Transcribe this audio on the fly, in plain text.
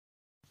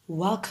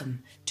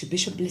Welcome to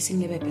Bishop Blessing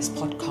Lebepe's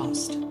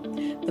podcast,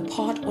 the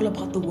part all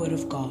about the Word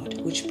of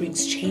God, which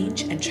brings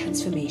change and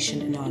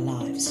transformation in our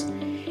lives.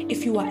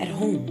 If you are at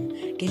home,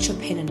 get your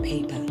pen and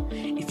paper.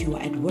 If you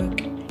are at work,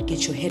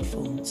 get your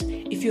headphones.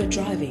 If you are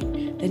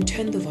driving, then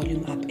turn the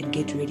volume up and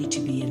get ready to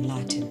be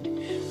enlightened.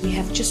 We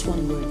have just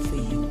one word for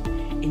you.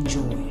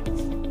 Enjoy.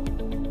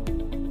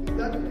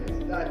 That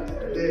means that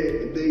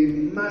they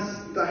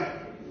master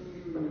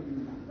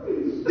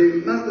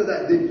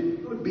that there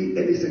should not be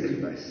any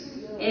sacrifice.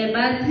 Yeah.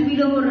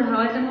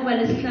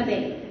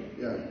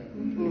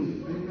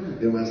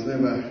 They must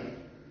never.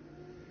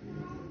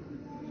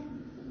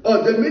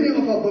 Oh, the meaning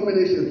of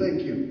abomination,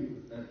 thank you.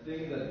 A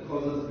thing that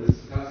causes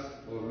disgust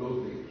or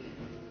loathing.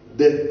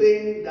 The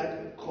thing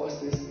that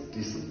causes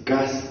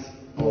disgust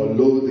or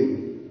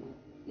loathing.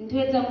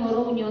 Okay.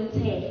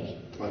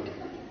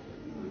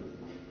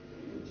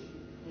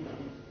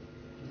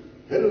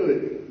 Hello,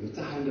 it's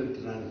 100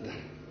 rand.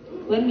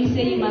 When we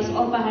say you must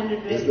offer 100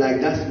 rand, It's like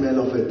that smell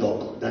of a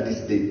dog that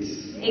is dead.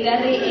 If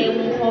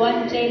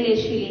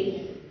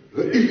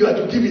you are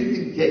to give it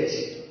in yet,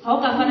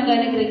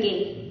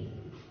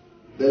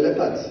 the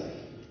leopard.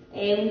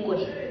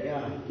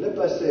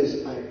 Leopard says,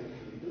 I'm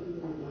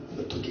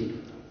not talking.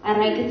 I've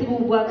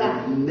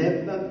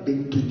never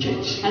been to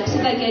church.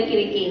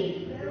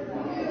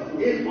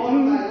 In all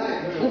my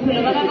life.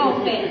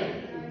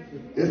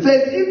 It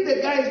says, if the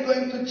guy is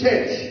going to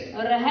church,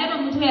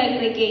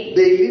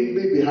 they leave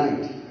me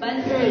behind.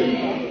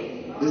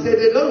 They say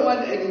they don't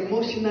want an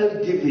emotional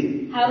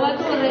giving.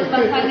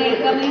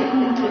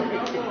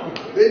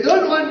 They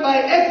don't want by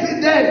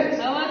accident.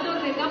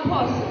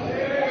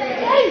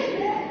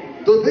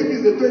 To think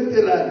it's a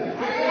 20 rand.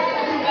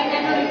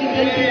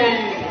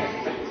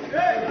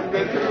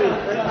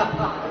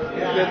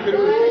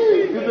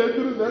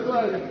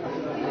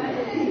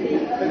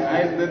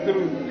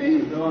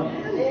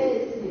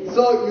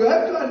 So you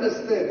have to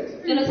understand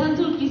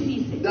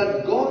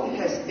that God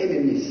has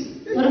enemies.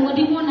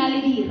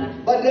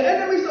 But the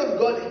enemies of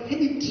God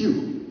hate you.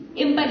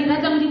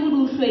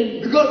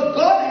 Because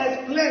God has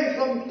planned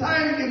from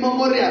time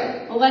immemorial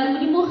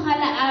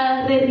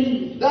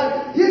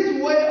that His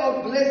way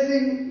of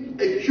blessing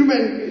a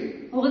human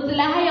being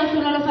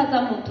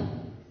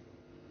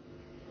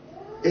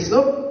is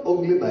not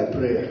only by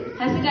prayer.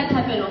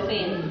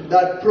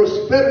 That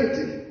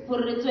prosperity,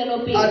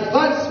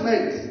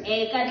 advancement,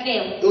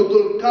 it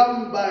will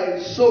come by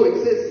sowing.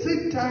 It says,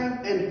 seed time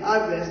and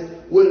harvest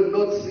will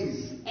not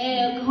cease.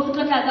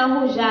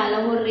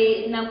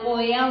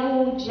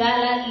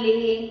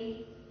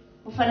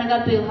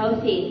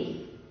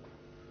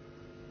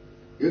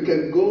 You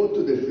can go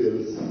to the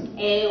fields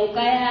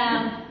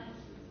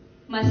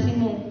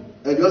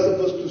and you are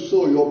supposed to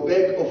sow your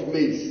bag of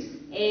maize.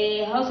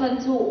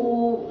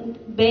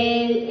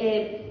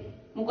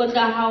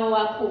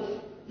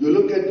 You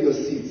look at your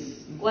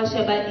seeds.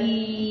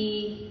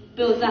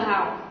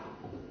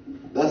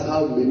 That's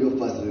how many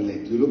of us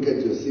relate. You look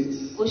at your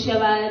seeds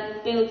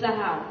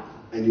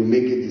and you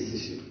make a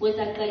decision.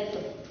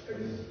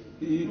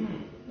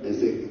 And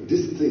say,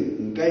 this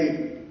thing,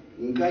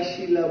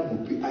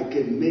 I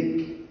can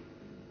make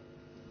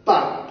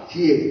pap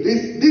here.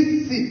 This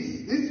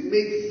seeds, this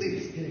makes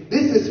seeds.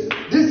 This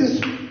is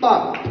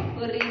pap.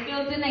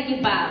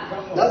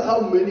 That's how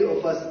many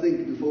of us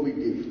think before we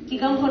give.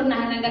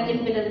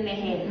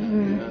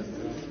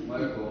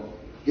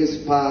 Yes,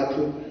 part.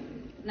 Do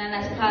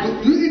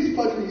you eat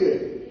part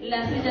here?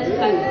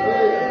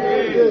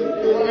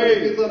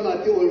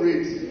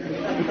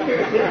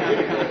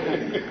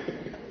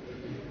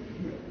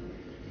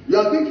 You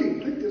are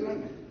thinking 20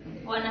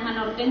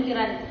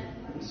 rand.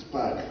 It's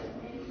part.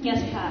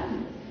 Yes, part.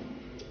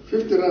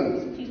 50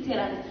 rand. 50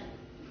 rand.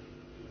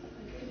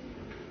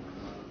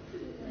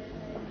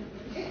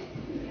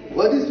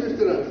 What is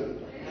 50 rand?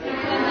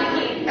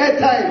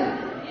 Airtime.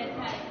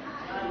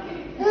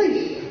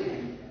 Hey.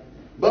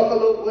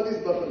 Buffalo, what is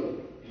buffalo?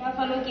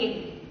 Buffalo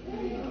King.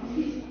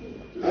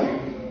 Huh?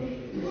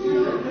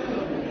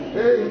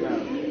 Hey.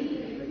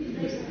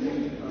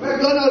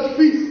 McDonald's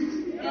feast.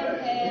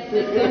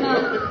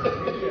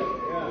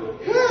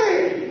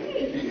 Hey.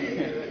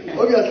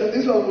 Obviously,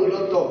 this one will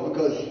not talk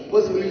because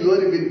possibly you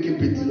won't even keep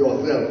it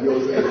yourself.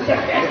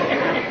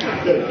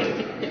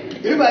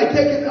 If I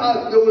take it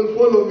out, they will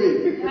follow me.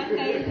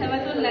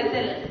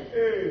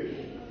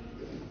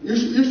 You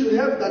should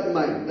have that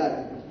mind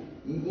that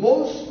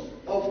most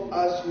of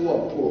us who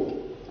are poor,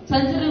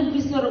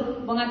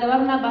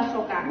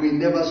 we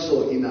never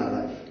saw in our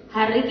life.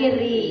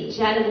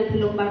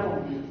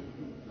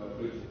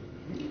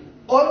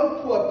 All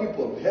poor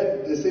people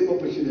have the same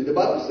opportunity. The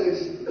Bible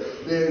says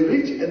the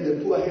rich and the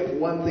poor have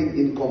one thing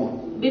in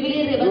common. They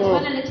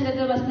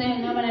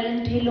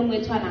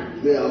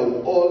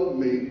are all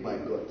made by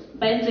God.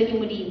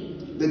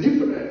 The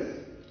difference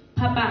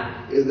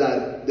is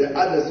that the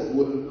others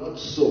will not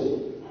sow.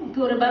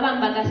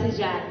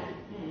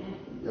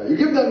 Yeah, you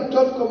give them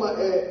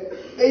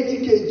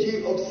 80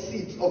 kg of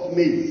seeds of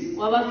maize.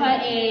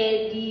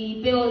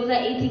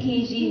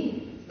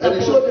 And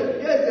you show them,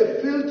 here's the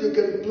field, you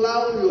can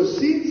plow your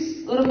seeds.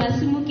 Ore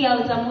masimo ke a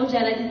o tsa mo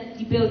jala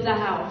dipeo tsa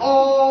hao.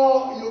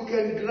 Or you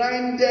can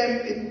grind them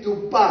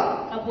into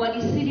pap. Kapo wa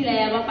di sidila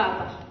ya ba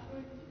papa.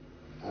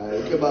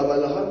 Okay, Baba,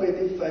 how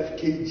many 5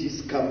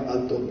 kgs come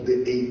out of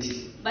the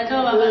 80?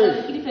 Batla ba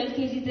bala ke di 5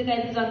 kg tse ka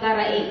tswa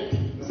ngara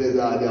 8. Says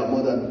there are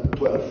more than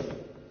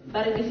 12.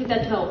 Ba re di fita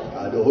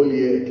 12. The whole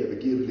year, ke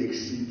give like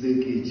 6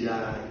 kg.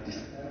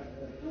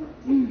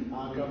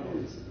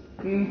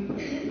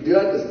 Do you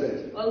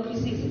understand? Wa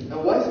utlwisisa. A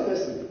wise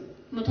person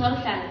Motho a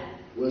hlala.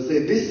 will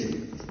say this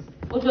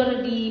O tlo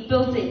re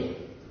dipeo tse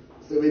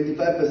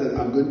 75%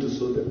 I'm going to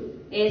sow them.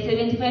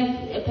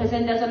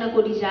 75% ya tsona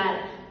ko di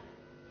jala.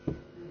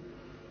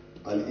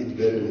 I'll eat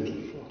very little.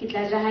 Ke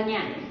tla ja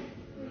hanyane.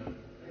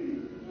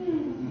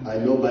 I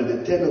know by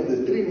the 10 of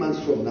the 3 months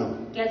from now,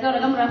 Ke a tsaya hore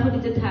ka mora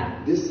kgwedi tse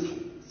tharo. this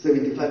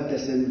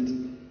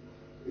 75%,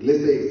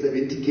 let's say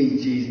 70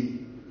 kg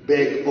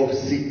bag of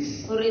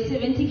seeds, Hore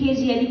 70 kg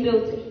ya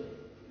dipeo tse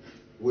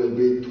will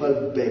be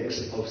 12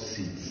 bags of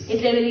seeds e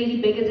tla be le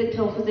dibeke tse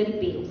 12 tsa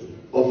dipeo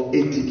of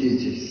 80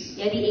 kgs.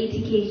 ya di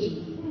 80 kg.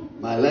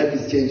 My life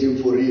is changing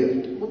for real.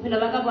 Bophelo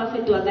ba ka bo a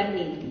fetoha ka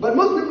nnete. But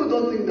most people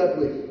don't think that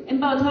way.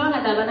 Empa batho ba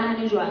bangata ba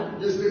nahane jwang.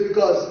 You see,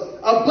 because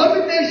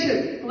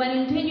abomination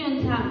Hobane ntho e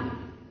nyontshang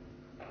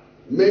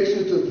makes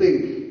you to think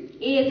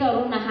e etsa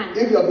hore o nahane.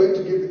 if you are going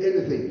to give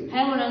anything, Ha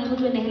e hona ntho o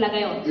tlo nehela ka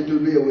yona it will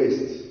be a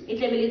waste. e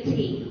tla be le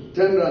tshenyo.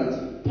 10 rand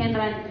 10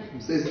 rand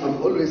says, I'm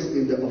always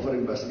in the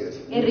offering basket.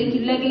 e re ke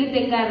dula ke le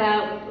teng ka hara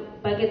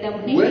bakete ya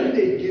monehelo. When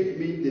they give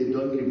me, they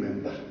don't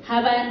remember.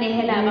 Ha ba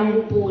nehela ha ba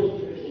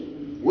hopole.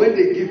 When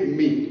they give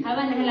me, Ha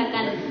ba nehela ka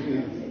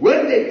nna.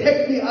 when they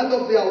take me out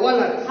of their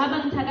wallet, Ha ba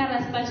ntsha ka hara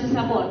sepatjhe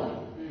sa bona.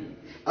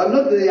 I'm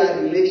not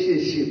their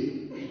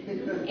relationship.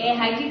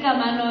 Ha ke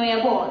kamano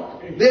ya bona.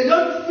 They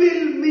don't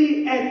feel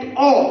me at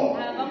all.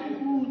 Ha ba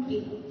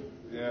nkutlwe.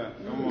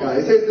 Yeah,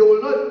 it says they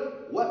will not.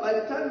 By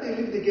the time they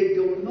leave the gate,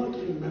 they will not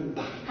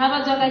remember. Ha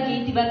ba tswa ka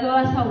gate ba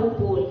tla ba sa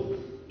hopole.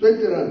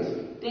 20 rand.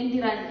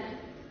 20 rand.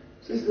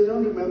 Says they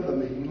don't remember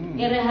me.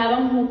 E re ha ba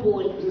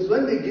nhopole. Says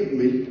when they give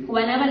me,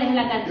 Hobane ha ba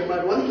nehela ka they nna.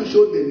 might want to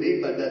show the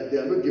neighbor that they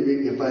are not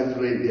giving a 5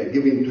 rand, they are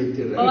giving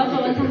 20 Ba batla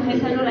ho bontsha rand.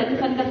 mohaisane hore ke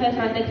fane ka 5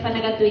 rand ke fane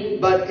ka 20.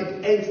 But it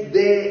ends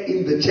there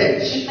in the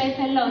church. Empa e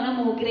fella ona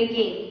mo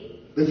kerekeng.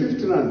 The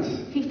 50 rand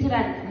 50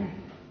 rand.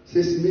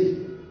 says me.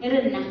 E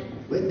re nna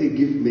When they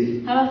give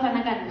me, ha ba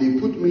fana ka nna. they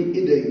put me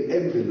in the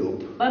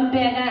envelope Ba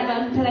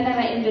mtshela ka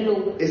hara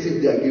envelope. as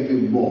if they are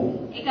giving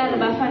more. E ka re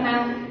ba fana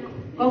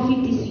ka ho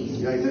fetisisa.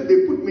 Yeah, he said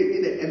they put me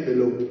in the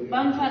envelope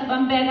Ba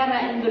mbeya ka hara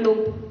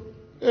envelope.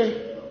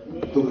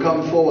 to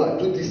come forward,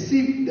 to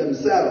deceive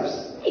themselves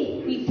Ho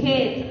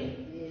ithetsa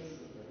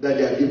that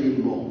they are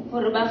giving more.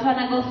 hore ba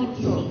fana ka ho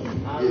fetisisa.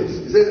 Yes.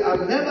 He says,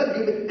 I'm never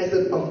given as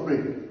an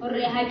offering. Hore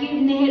ha ke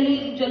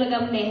nehelwe jwalo ka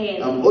monehelo.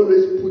 I'm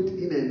always put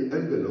in an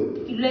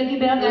envelope Ke dula ke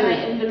beha ka hara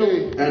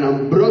envelope. and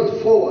I'm brought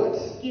forward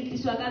Ke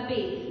tliswa ka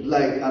pele.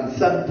 like I'm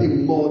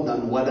something more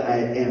than what I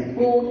am.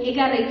 Ho e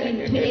ka re ke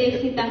ntho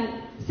e fetang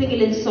se ke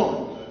leng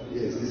sona.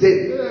 Yes. He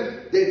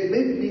said, they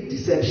made me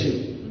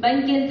deception. Ba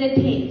nkentse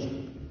phetso.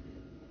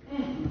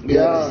 They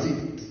are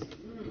deceived.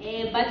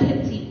 Ba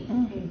thetsile.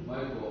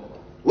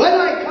 When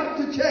I come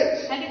to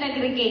church, Ha ke tla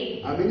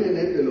kerekeng I'm in an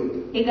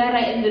envelope e ka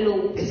hara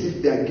envelope. as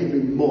if they are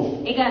giving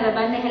more, E ka re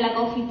ba nehela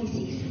ka ho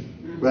fetisisa.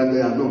 but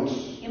they are not.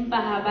 Empa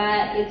ha ba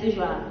etse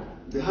jwalo.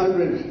 The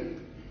 100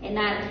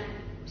 Enare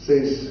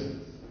says,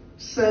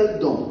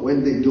 seldom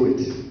when they do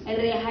it,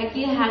 re ha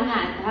ke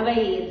hangata ha ba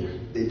etsa.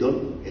 they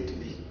don't hit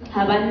me.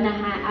 Ha ba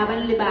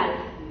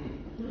lebala.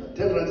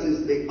 10 rand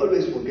says, they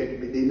always forget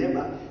me. They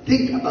never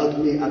think about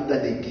me after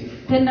they give.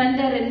 10 rand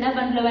re nna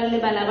ba ntlo ba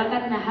lebala ba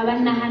ka nna ha ba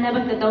nahana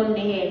ba qeta ho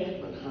nehela.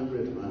 But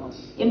 100 rands,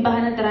 Empa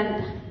 100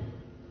 rand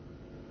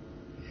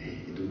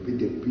it will be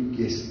the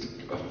biggest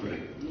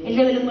offering. e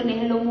tla be le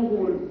monehelo o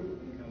moholo.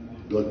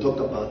 They'll talk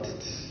about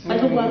it Ba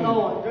tlo bua ka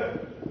ona.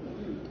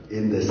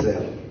 in the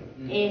cell.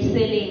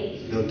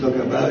 Seleng. They'll talk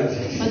about Ba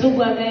it tlo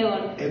bua ka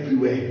yona.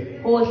 everywhere.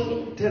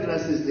 Hohle. 10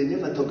 rand says, they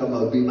never talk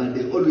about me, but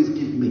they always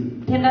give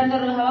me. 10 rand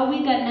re ha ba bue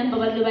ka nna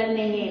ba tlo ba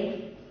nehela.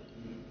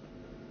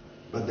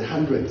 But the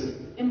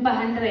 100, Empa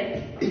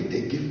 100 if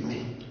they give me,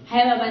 ha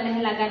eba ba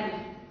nehela ka nna.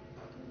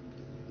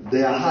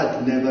 their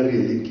heart never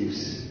really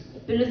gives.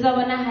 Pelo tsa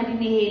bona ha di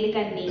nehele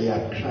ka They nnete.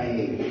 are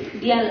crying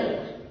Di a lla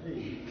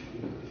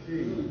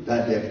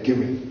that they have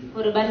given.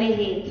 hore ba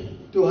nehetse.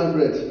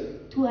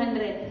 200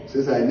 200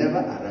 says, I never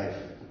arrive.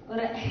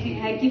 hore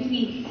ha ke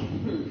fihle.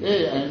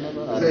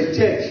 Say,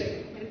 church,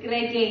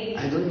 Kerekeng.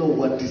 I don't know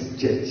what is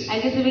church. Ha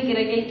ke tsebe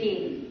kereke ke.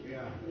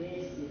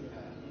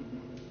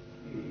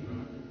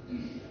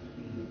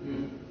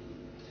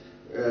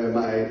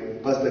 My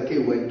Pastor K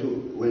went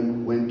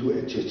to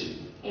a church.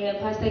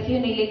 Pastor ke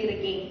ne le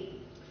kerekeng.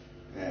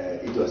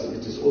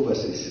 It is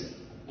overseas.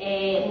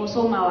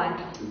 Moso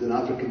mawatle. It's an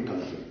African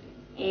country.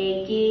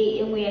 Ke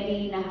e nngwe ya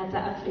dinaha tsa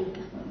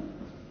Afrika.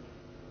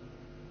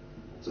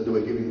 So they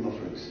were giving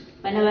offerings.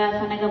 Bana ba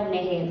fana ka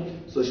monehelo.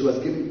 So she was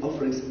giving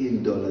offerings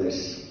in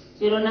dollars.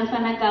 Jelo na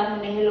fana ka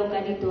monehelo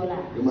ka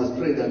di-dollar. You must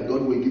pray that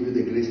God will give you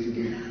the grace to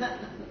give.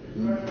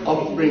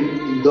 offering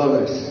in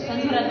dollars.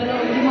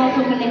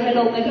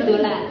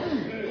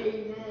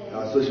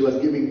 So she was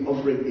giving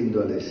offering in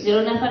dollars.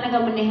 And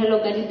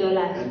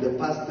the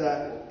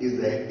pastor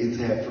is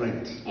her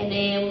friend.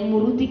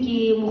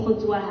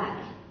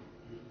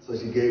 So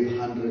she gave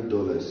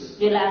 $100.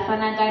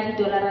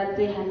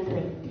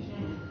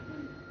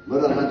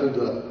 Not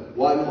 $100.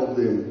 One of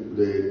them,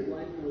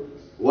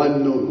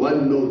 one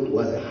note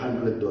was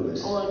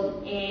 $100.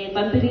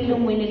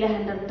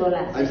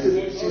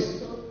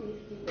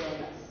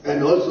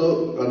 And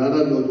also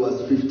another note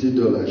was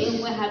 $50.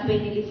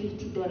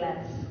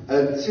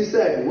 And she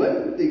said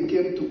when they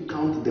came to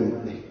count the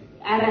money,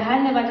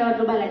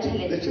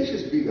 the church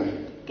is bigger,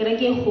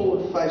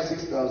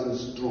 5,000-6,000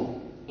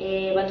 strong.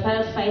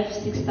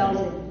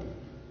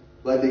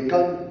 But they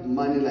count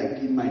money like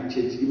in my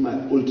church, in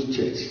my old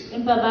church.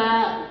 When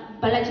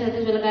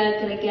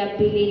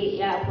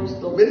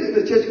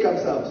the church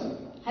comes out,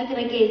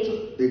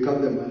 they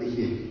count the money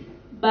here.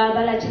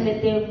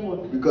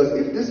 Because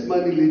if this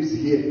money lives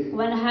here,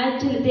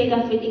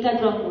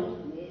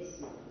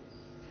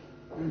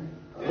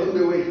 on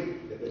the way,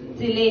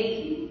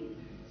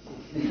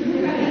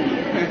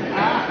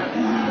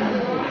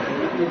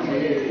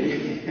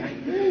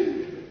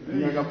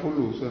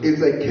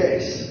 it's a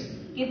cash.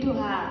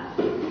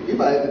 If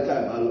I had the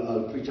time,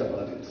 I'll preach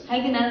about it.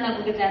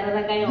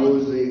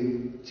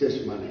 Using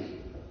church money.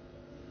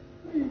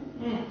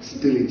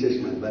 Stealing church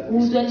money, but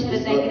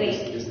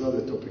it's not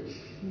the topic.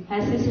 They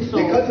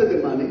counted the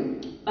money.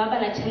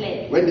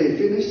 When they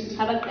finished,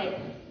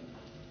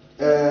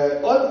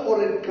 all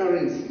foreign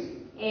currency,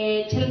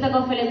 they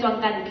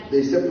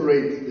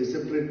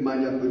separate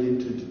money according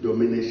to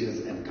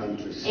denominations and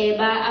countries.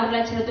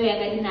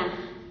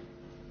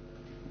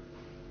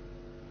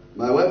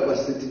 My wife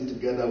was sitting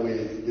together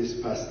with this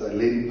pastor,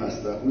 lady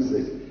pastor, who's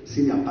a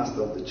senior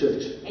pastor of the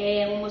church.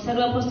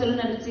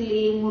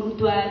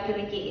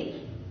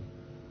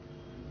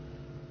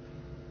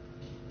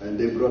 And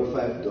they brought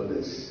 $5.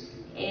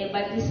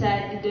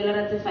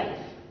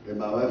 And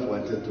my wife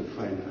wanted to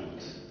find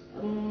out.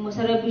 He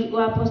says,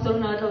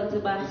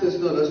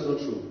 no, that's not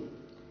true.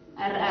 I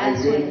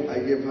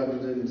gave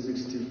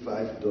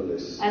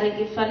 $165.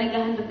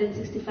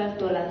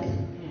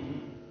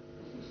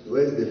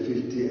 Where's the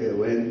 50?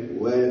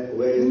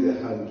 Where is the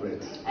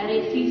 100?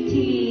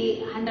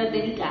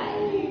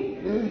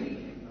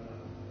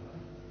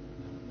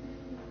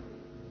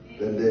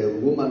 Then the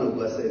woman of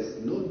God says,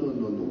 no.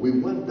 We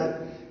want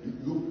that.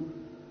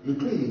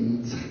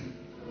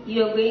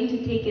 You are going to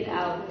take it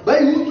out. They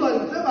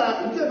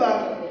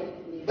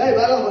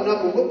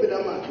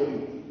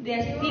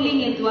are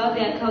stealing it while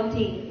they are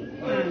counting.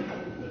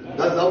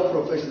 That's how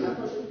professional. It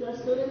was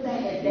stolen by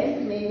a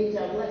bank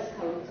manager who was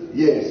counting.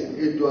 Yes,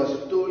 it was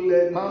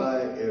stolen by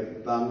a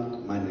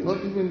bank manager.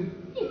 Not even.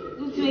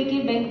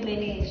 Bank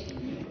manager.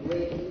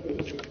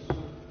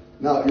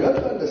 Now you have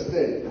to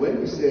understand when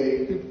we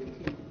say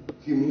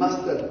he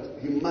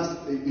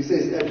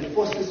says, and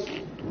forces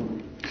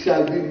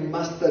shall be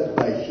mastered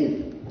by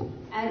him.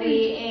 And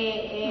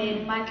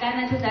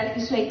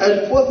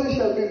forces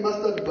shall be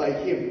mastered by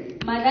him.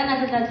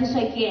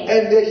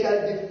 And they shall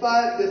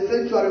defile the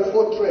sanctuary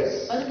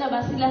fortress.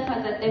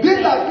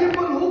 These are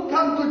people who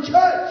come to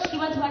church.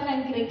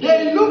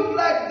 They look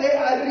like they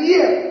are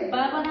real,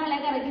 but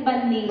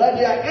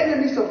they are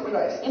enemies of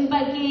Christ.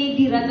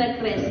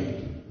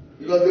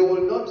 Because they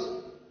will not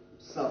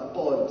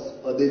support,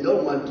 or they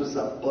don't want to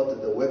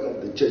support the work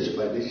of the church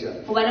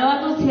financially.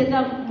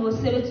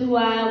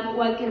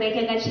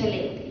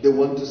 They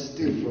want to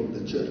steal from the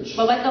church.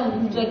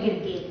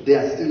 They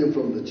are stealing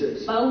from the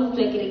church.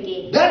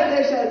 That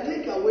they shall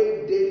take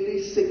away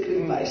daily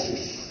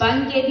sacrifices.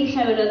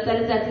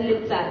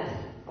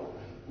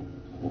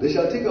 They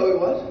shall take away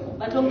what?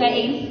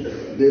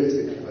 Daily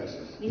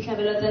sacrifices.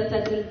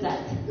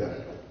 Yeah.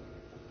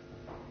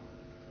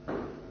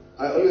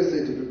 I always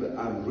say to people,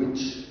 I'm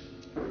rich.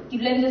 I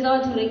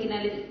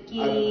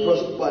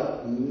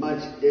prospered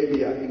much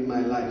earlier in my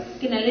life.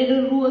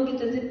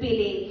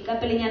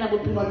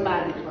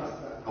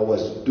 I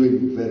was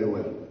doing very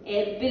well.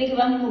 I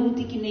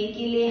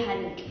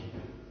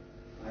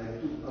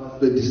was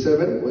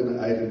 27 when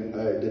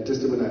the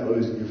testimony I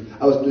always give.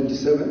 I was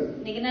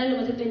 27.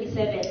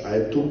 I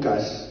had 2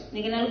 cars. I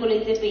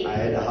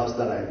had a house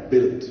that I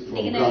built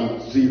from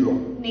ground zero.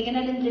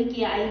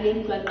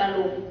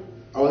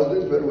 I was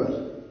doing very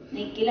well.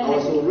 I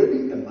was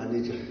already a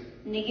manager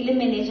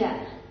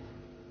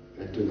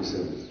at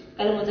 27.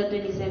 A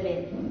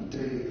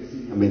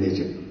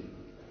manager.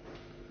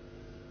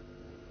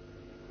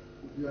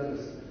 You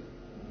understand?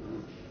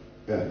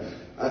 Yeah.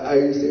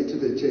 I say to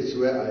the church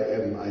where I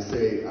am, I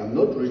say, I'm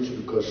not rich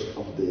because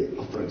of the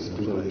offerings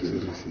people give. The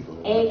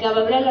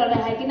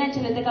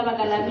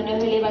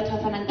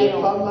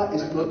farmer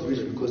is not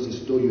rich because he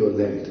stole your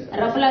land.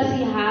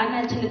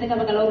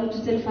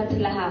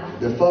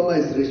 The farmer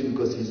is rich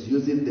because he's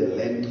using the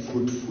land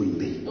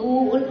fruitfully.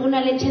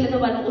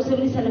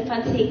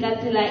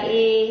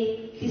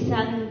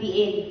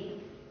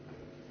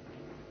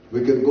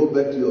 We can go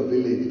back to your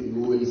village.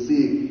 You will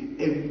see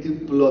empty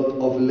plot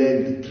of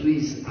land,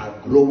 trees are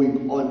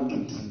growing on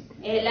it.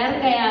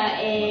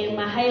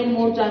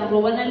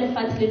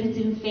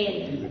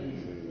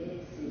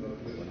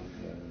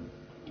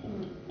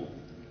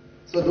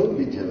 So don't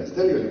be jealous.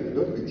 Tell your neighbor,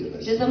 don't be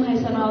jealous.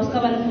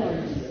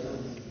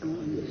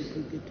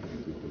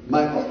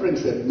 My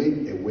offerings have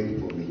made a way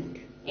for me.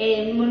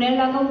 Am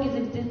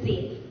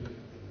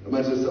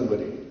I just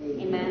somebody?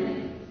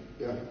 Amen.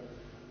 Yeah.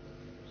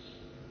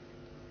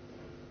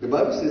 The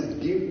Bible says,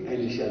 give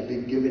and it shall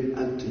be given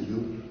unto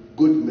you.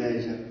 Good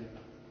measure.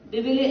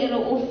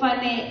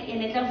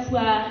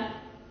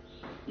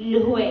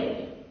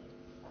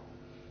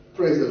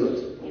 Praise the Lord.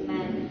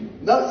 Amen.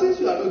 Now, since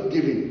you are not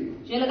giving,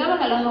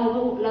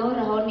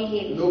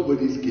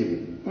 nobody is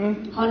giving.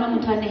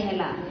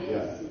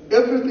 Yeah.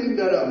 Everything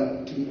that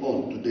I'm putting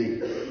on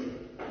today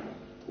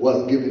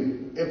was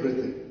given.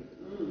 Everything.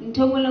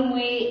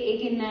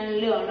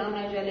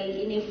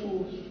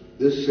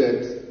 This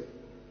shirt,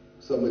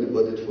 somebody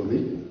bought it for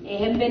me. I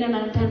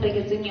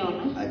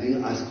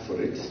didn't ask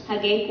for it.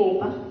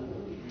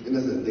 In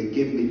a sense, they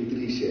gave me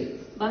 3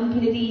 shirts.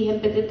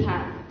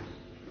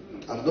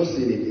 I've not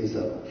seen it in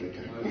South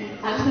Africa.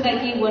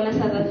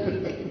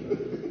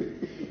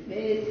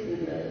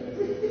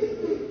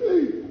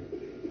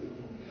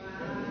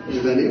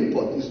 It's an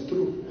import, it's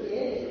true.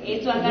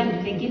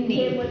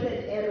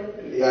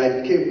 Yeah,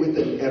 it came with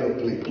an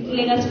aeroplane.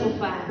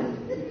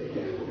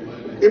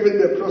 Even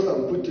the cross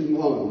I'm putting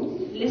on,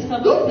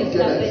 don't be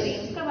jealous.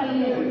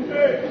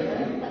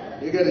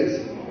 You get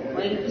it?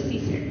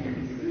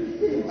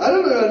 I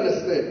don't know if you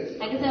understand.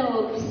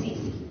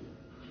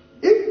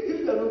 If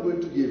you are not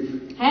going to give,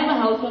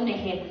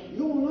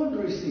 you will not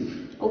receive.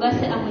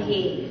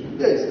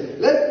 Yes,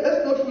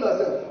 let's not fool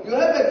ourselves. You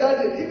have a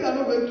garden. If you are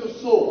not going to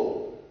sow,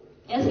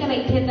 there's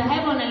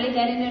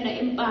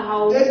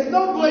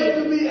not going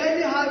to be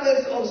any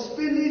harvest of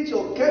spinach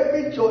or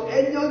cabbage or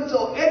onions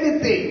or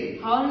anything.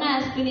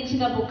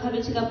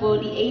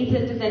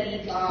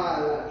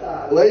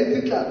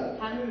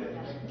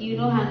 Do you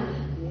know hunger?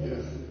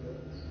 Yes.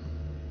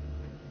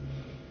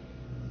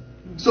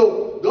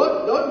 So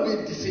don't be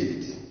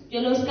deceived.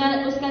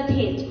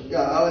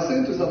 Yeah, I was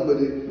saying to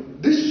somebody,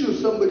 this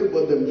shoes, somebody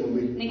bought them for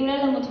me. There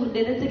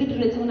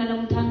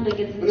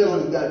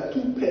are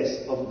 2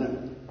 pairs of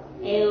them.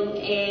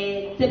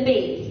 It's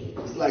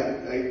like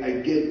I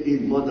get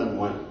in more than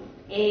one.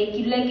 Do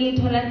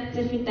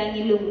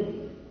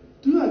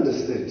you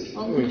understand?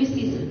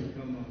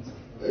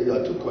 You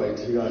are too quiet.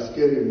 You are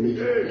scaring me.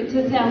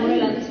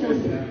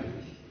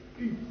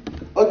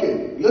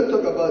 Okay, let's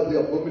talk about the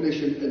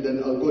abomination and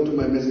then I'll go to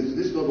my message.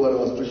 This is not what I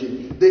was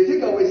preaching. They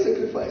take away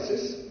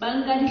sacrifices.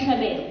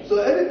 So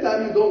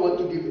anytime you don't want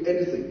to give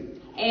anything,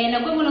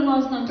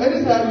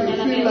 anytime you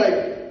feel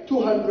like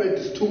 200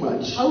 is too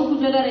much,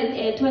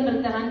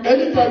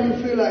 anytime you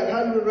feel like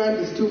 100 rand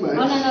is too much,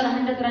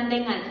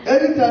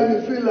 anytime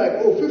you feel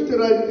like 50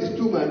 rand is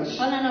too much,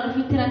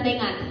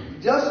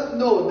 just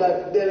know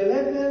that the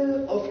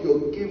level of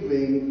your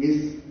giving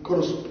is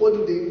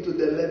corresponding to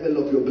the level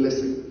of your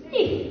blessing.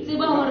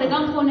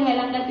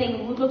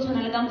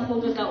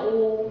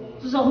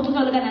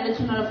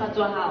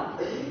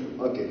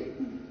 Okay.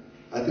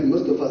 I think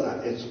most of us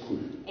are at school.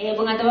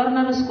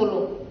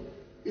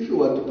 If you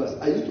want to pass,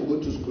 I used to go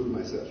to school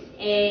myself.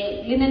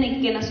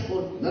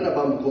 Not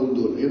about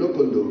condone. You know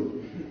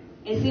condone?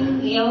 Have you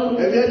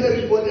ever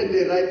reported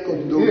they write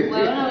condone?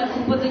 I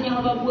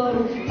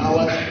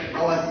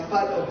was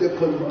part of the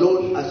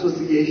condone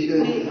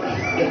association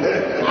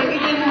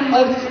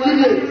of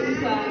students.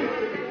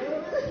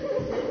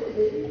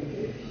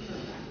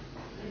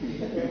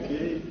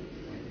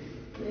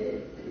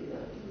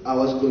 I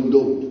was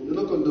condoned. You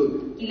know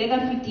condone?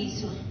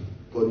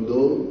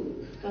 Condone.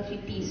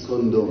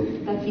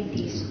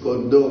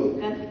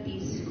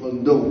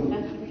 Condone.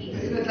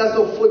 In a class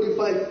of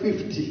 45,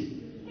 50.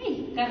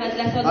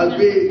 I'll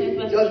be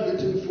just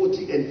between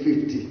 40 and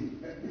 50.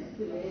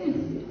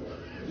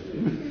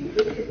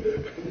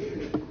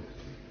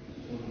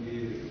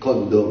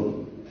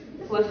 Condone.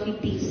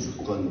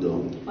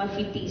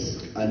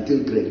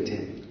 Until grade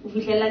 10.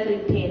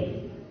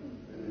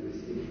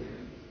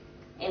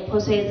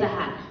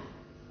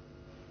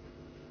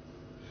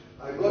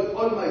 I got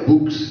all my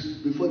books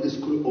before the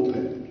school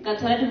opened.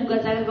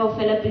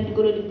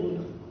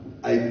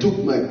 I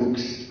took my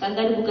books.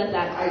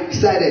 I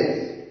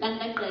decided,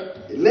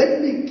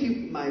 let me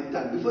keep my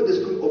time before the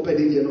school opened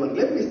in January.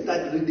 Let me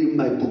start reading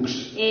my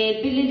books, which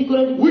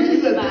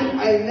is a thing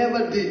I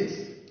never did.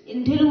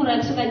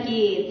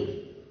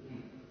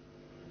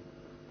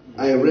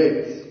 I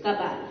read.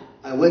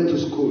 I went to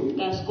school.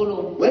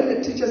 When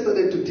the teacher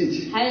started to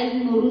teach, I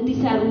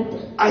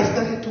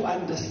started to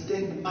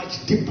understand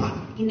much deeper.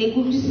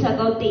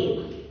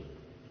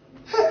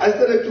 I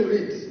started to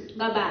read.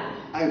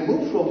 I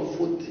moved from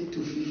 40 to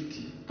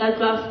 50. I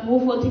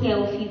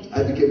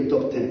became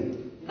top 10.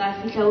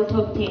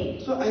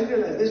 So I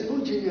realized there's no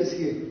genius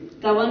here.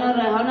 It's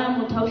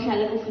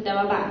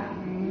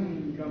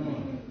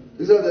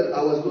not that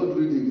I was not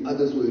reading,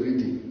 others were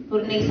reading.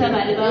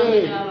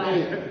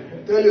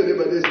 Tell your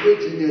neighbor there's no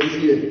genius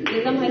here.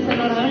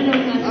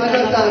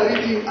 Others are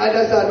reading,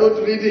 others are not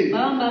reading.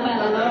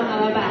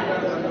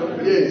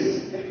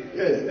 Yes.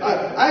 Yes.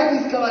 I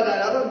discovered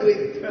that around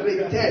grade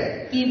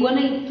 10.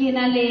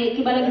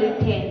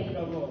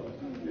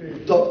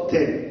 Top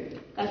 10.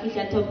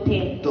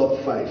 Top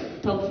 5.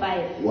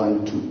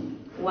 1, 2.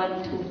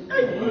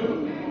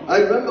 I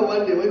remember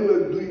one day when we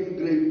were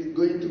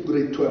going to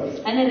grade 12.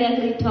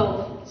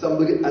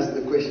 Somebody asked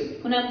the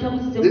question.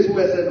 This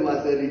person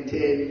was a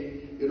return.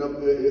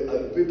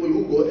 People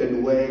who go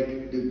and work,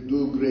 they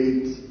do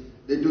grades,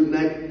 they do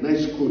night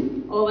school.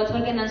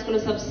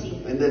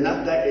 And then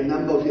after a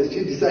number of years,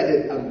 she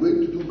decided, I'm going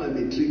to do my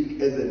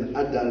matric as an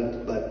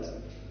adult, but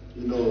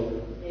in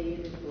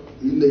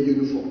the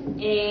uniform.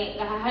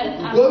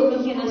 Go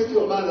to school with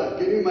your mother.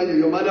 Can you imagine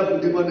your mother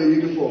put him on a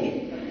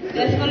uniform?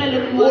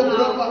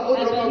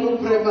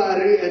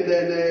 Primary and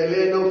then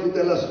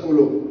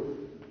school.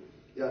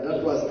 Yeah,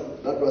 that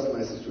was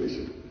my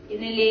situation.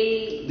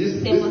 This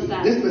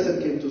person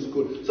came to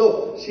school.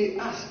 So she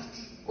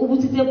asked, who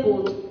is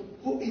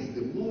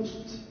the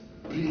most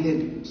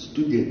brilliant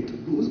student?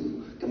 Because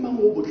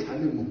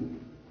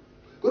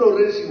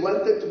already she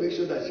wanted to make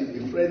sure that she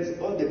befriends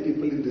all the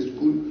people in the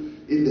school,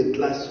 in the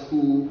class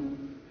who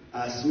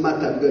are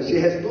smarter, because she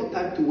has no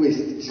time to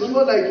waste. She's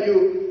not like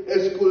you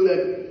at school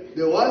that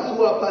the ones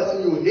who are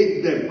passing, you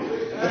hate them.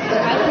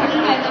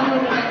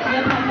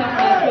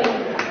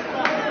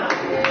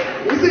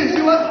 You see,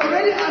 she was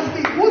already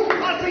asking, who's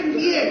passing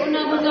here?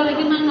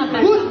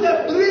 Who's the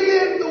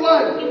brilliant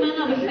one?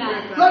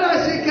 So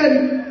that she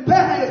can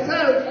pay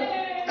herself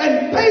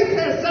and pace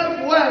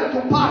herself well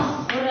to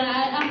pass.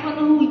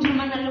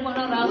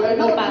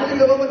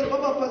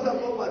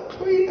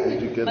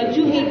 But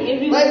you hate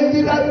everyone.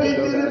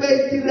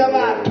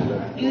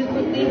 You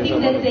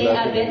think that they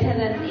are better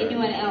than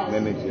anyone else.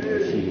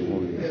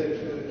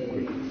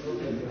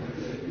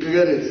 You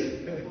get it?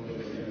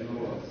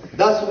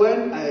 That's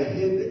when I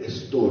heard a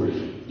story.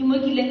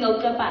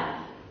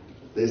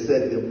 They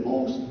said the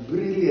most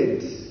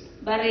brilliant.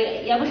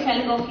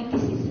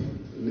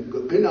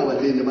 In our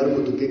day,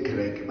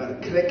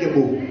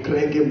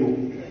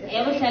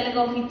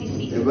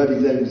 everybody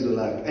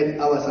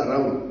and I was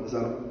around.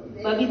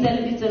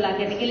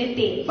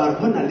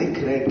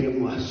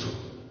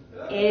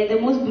 The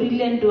most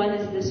brilliant one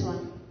is this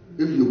one.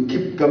 If you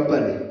keep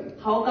company,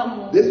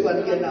 this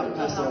one can have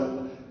person.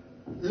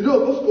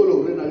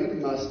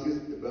 Mask is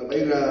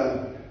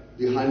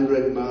the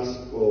 100 mask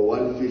or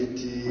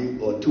 150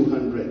 or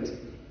 200.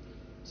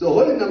 So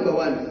holy number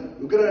one,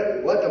 you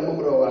got what a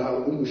mumra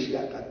have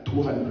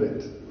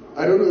 200.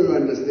 I don't know if you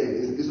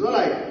understand. It's not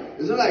like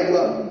you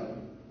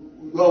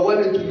are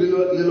wanting to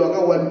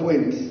liloga 1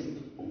 point.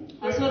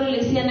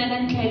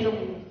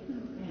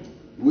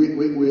 We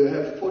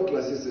have 4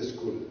 classes at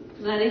school.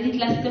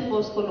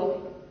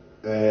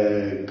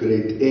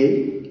 Grade A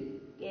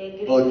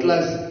or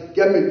class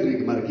geometry,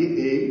 marki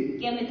A,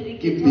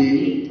 ki B,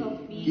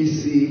 ki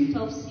C,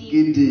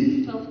 ki D.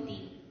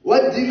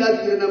 What D is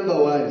your number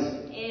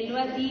 1?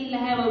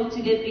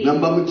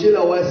 Number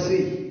muchila wa C.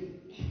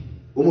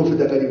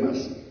 Umufita kalimas.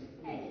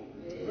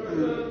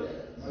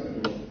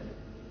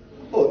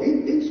 Oh,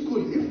 in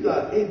school, if you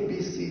are A,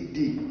 B, C, D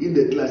in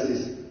the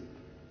classes,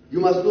 you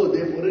must know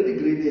they've already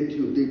graded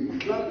you. They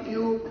clap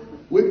you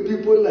with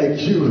people like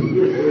you.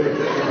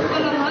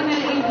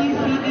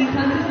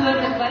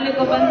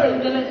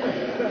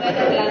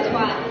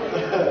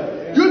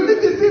 You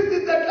need to sit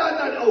in the class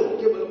and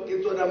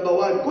it's number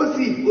 1. Go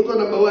see.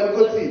 Number 1.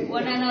 Go see.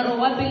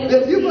 The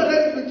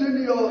difference between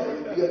the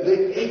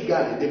A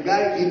guy, the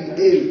guy in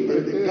A,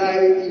 and the guy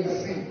in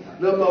C,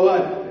 number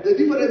 1, the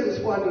difference is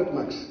 400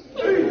 marks.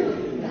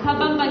 You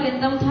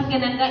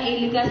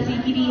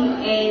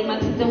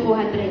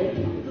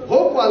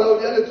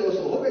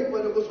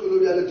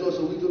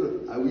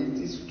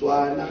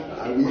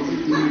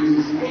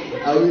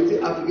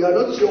are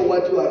not sure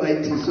what you are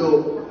writing, so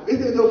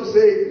instead of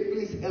saying,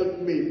 please help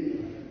me,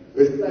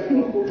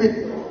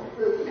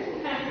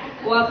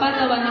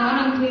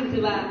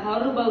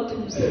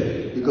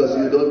 because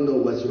you don't know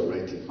what you are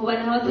writing.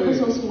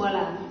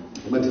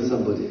 Imagine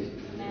somebody.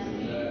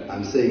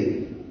 I'm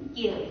saying,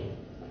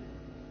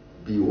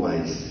 be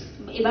wise.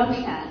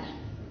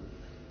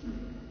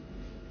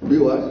 Be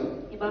what?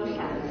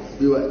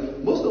 Be wise.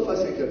 Most of us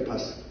can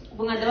pass.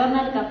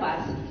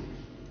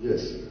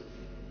 Yes.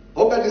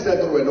 How can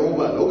decide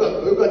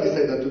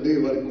today?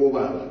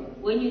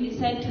 When you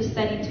decide to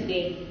study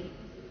today,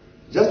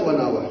 just 1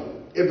 hour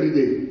every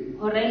day.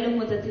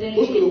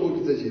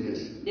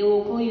 They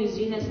will call you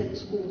genius at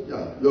school.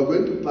 Yeah, you are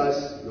going to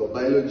pass your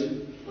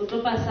biology.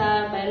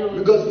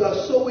 Because you are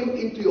sowing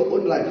into your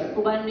own life.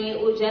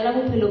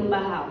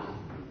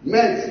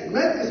 Maths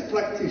is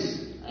practice.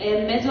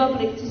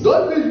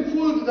 Don't be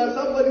fooled that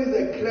somebody is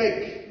a crack.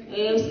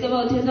 We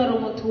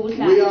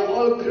are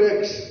all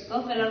cracks.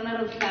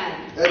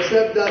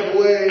 Except that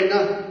way,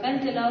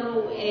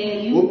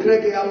 you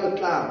crack a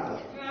clap.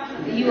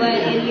 You are a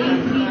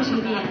lazy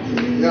genius.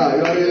 Yeah,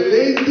 you are a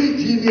lazy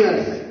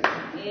genius.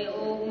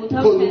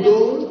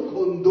 Condone.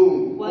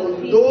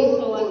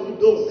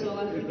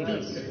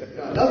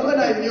 Yeah, that's when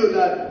I knew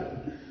that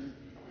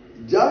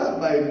just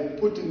by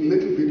putting a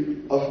little bit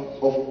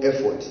of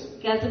effort.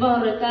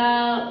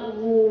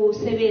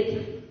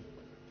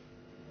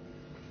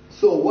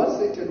 So what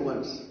Satan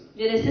wants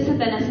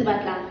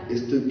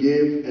is to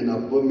give an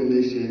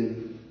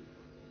abomination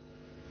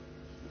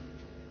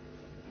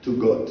to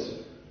God.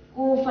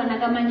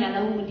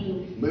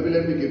 Maybe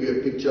let me give you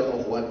a picture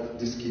of what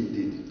this king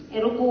did.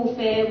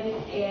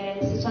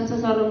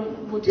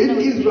 In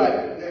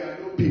Israel, there are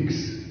no pigs.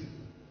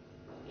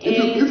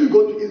 If you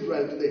go to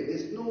Israel today,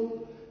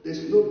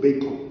 there's no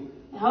bacon.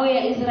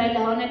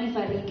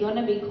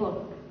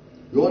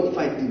 You won't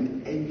find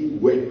it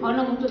anywhere.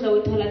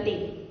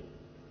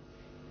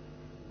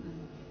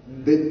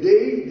 The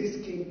day this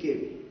king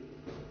came,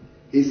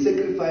 he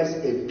sacrificed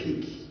a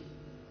pig.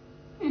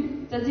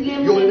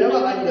 You'll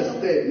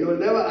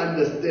never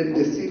understand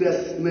the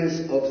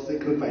seriousness of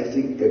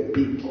sacrificing a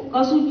pig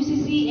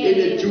in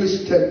a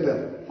Jewish temple.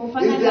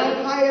 It's the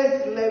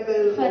highest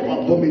level of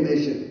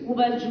abomination,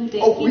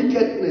 of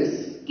wickedness.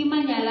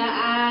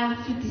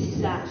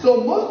 So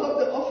most of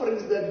the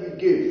offerings that we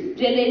give,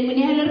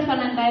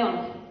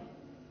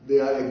 they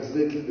are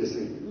exactly the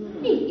same.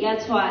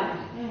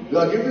 You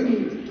are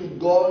giving to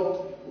God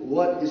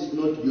what is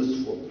not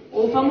useful.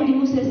 Let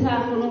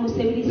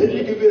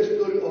me give you a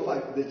story of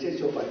the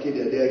church of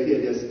Arcadia. They are here,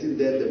 they are sitting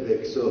there at the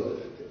back. So,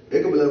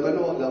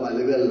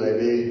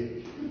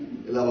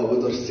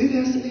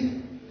 seriously?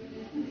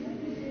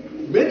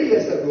 Many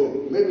years ago,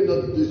 maybe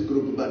not this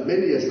group, but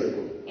many years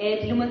ago,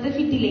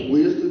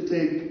 we used to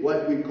take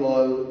what we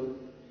call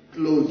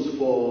clothes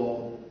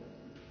for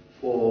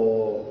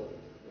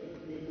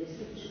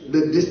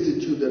the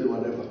destitute and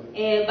whatever.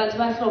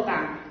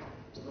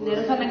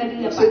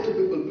 Say to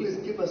people, please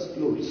give us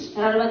clothes.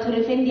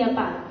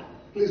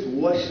 Please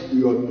wash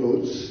your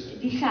clothes.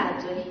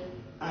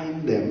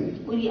 Iron them.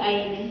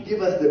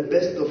 Give us the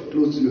best of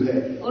clothes you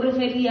have.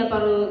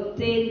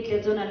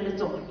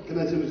 Can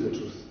I tell you the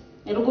truth?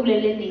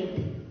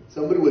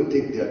 Somebody will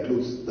take their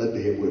clothes that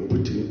they were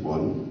putting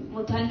on.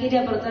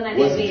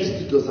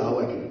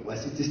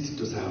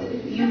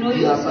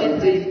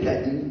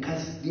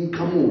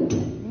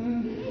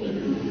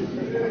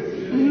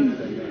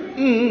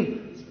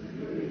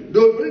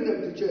 They'll bring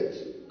them to church.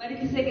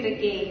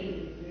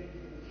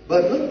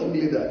 But not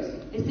only that,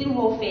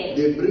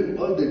 they bring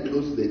all the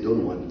clothes they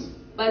don't want.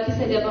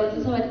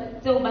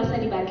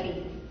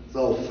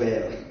 So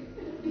fair.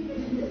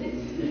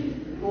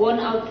 Worn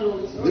out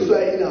clothes. This is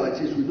why in our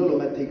church we no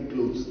longer take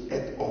clothes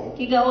at all.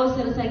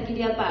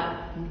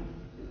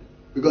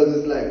 Because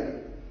it's like,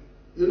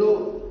 I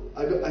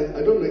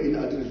don't know in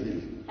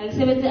Attersville.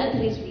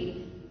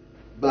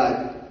 But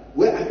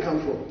where I come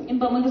from,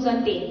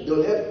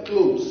 they'll have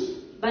clothes.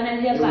 They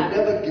will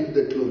never give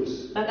the clothes.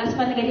 By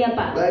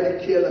the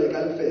care like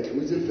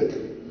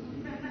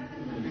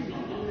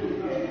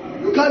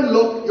you can't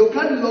lock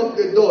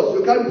the doors.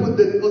 You can't put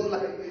the doors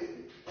like this.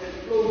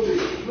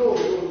 No.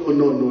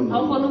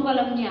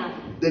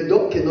 The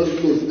door cannot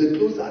close. The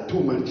clothes are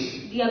too much.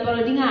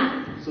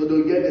 So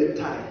they'll get a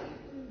tie.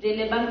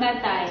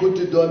 Put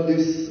it on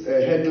this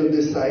handle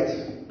this side.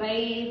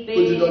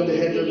 Put it on the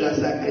handle that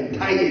side and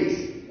tie it.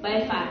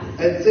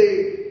 And say,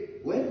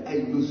 when I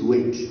lose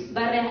weight.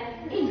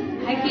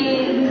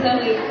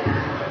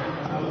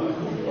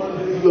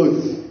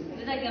 Clothes.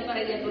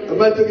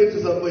 Am I talking to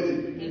somebody?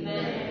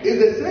 Amen. It's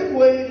the same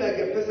way like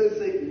a person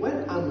saying,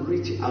 when I'm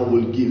rich, I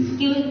will give.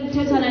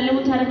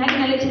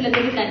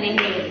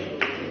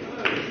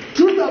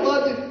 Truth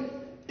about it,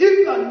 if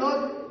you are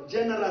not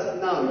generous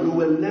now, you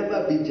will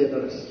never be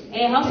generous.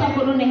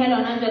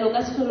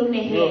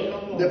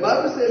 The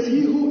Bible says,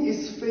 he who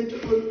is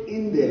faithful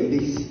in the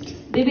least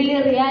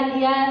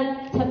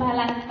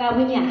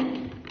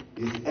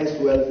is as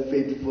well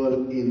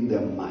faithful in the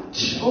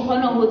much.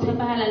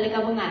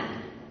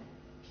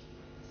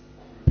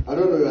 I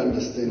don't know your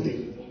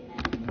understanding.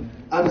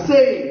 I'm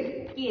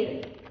saying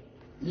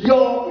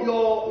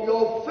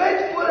your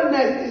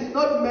faithfulness is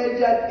not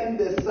measured in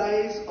the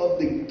size of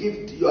the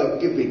gift you are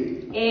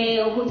giving.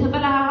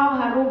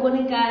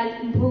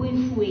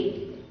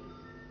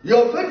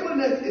 Your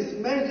faithfulness is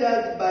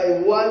measured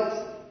by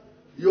what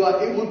you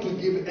are able to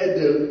give at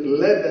the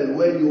level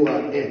where you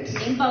are at.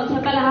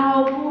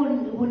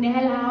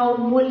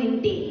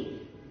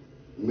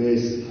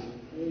 Mercy.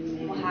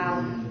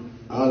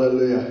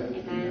 Hallelujah.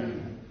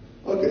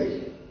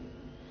 Okay.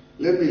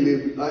 Let me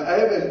leave. I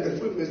have a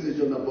full message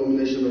on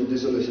abomination of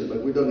desolation,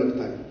 but we don't have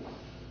time.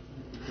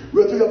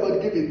 We're talking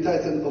about giving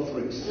tithes and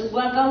offerings.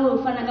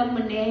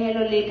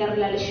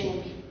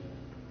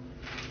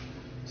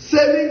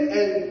 Serving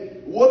and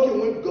working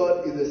with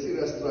God is a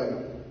serious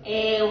struggle.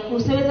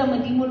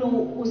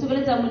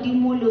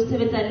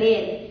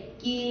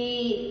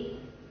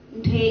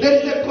 There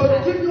is a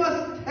continuous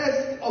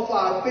test of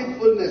our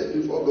faithfulness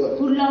before God.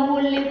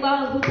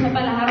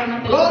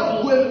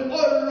 God will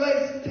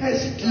always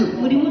test you.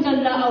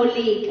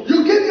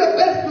 You give your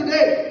best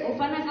today.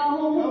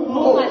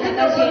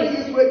 Everybody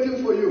is waiting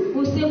for you.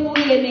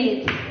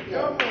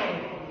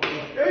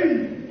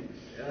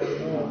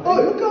 Oh,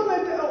 you come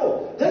and tell,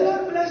 oh, the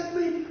Lord blessed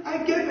me. I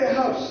gave a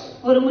house.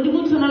 I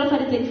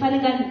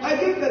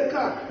gave a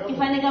car.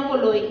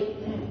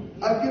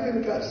 I've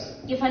given cars.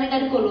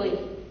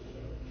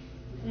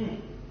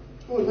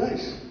 Oh,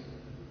 nice.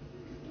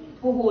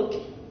 Oh,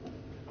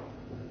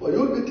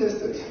 you'll be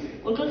tested.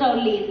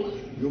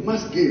 You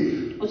must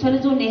give.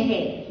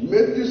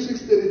 Matthew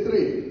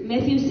 6:33.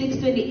 Matthew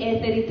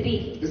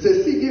 6:33. It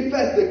says, seek ye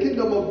first the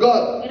kingdom of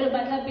God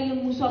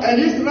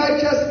and his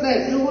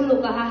righteousness,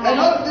 and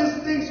all these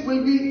things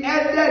will be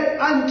added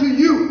unto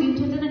you.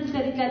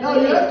 Now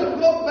you have to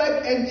go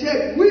back and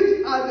check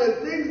which are the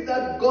things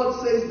that God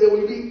says they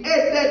will be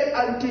added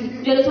unto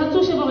you.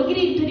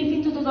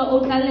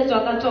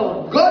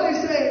 God is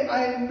saying,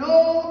 I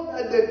know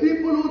that the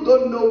people who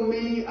don't know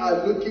me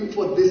are looking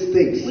for these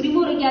things.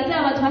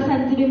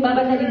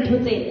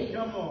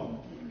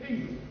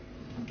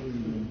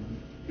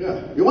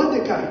 Yeah, you want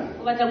a car?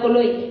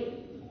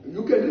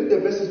 You can read the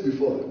verses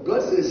before.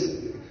 God says,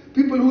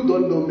 people who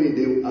don't know me,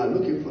 they are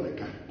looking for a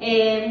car.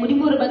 You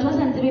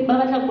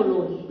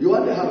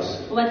want a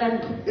house?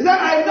 He said,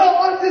 I know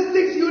all these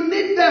things, you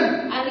need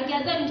them. But he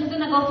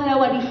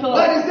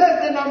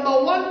says the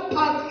number one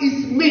part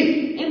is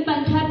me. If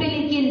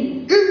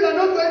you are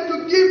not going to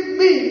give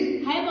me,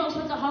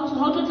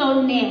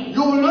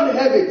 you will not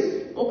have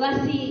it.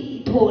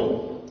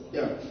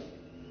 Yeah.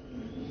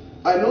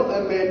 I know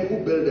a man who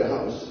built a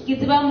house.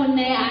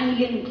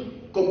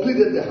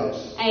 Completed the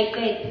house.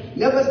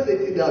 Never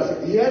stayed in the house.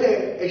 He had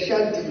a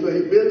shanty, so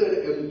he built a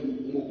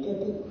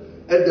mukuku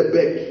at the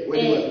back when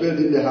he was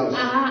building the house.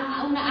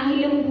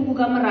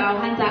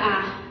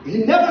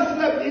 He never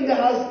slept in the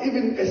house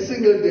even a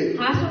single day.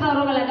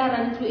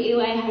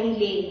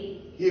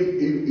 He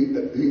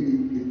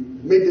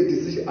made the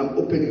decision, I'm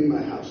opening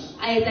my house.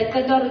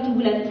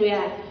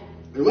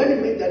 And when he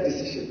made that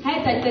decision,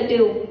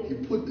 he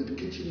put the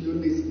kitchen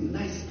units,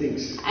 nice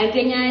things. But he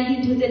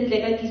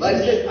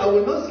said, I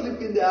will not sleep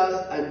in the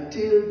house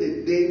until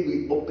the day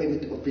we open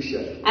it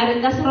officially.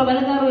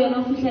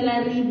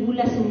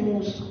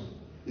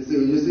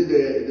 You see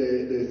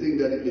the thing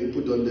that they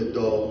put on the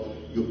door,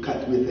 you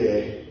cut with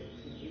a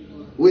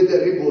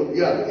ribbon.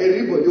 Yeah, a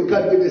ribbon, you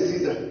cut with a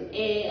scissor.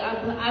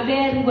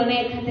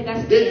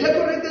 They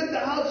decorated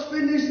the house,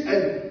 finished,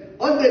 and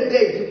on the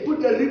day, he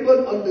put a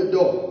ribbon on the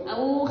door.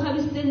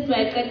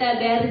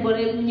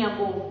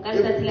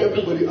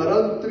 Everybody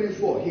around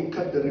 3-4, he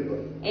cut the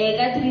ribbon.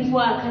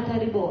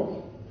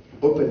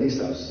 Opened his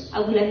house.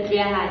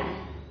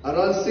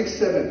 Around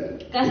 6-7,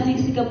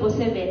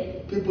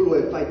 people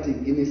were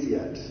fighting in his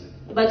yard.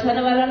 So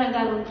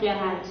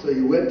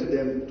he went to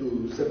them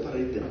to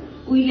separate them.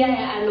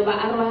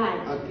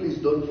 Please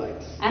don't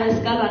fight.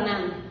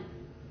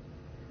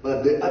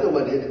 But the other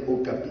one had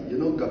okapi. You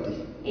know okapi?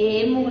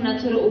 He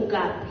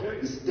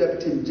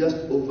stepped him just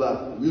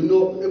over. You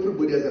know,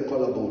 everybody has a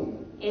collarbone.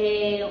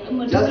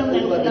 Just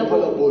over the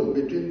collarbone,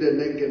 between the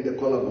neck and the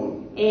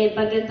collarbone.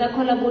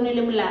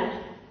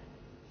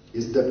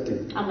 He stepped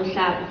him.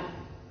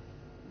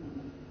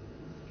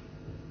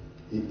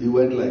 He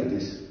went like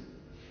this.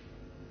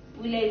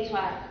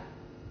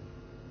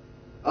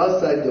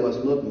 Outside there was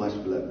not much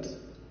blood.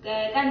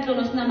 But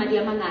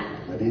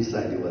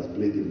inside he was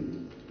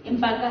bleeding.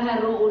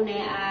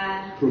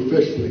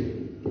 Professionally,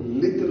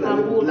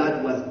 literally,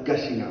 blood was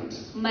gushing out.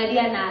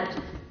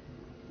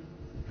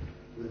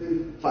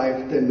 Within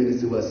 5-10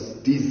 minutes, he was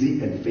dizzy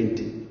and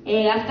fainting.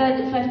 After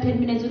 5-10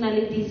 minutes,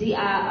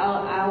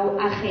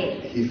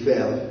 he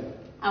fell.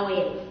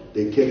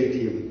 They carried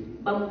him.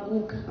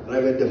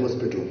 Arrived at the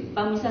hospital.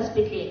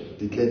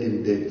 Declared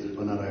him dead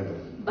on arrival.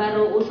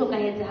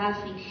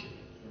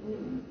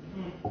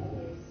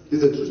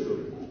 It's a true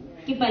story.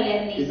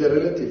 He's a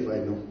relative, I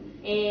know.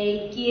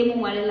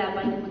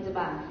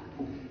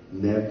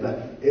 Never.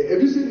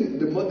 Have you seen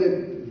the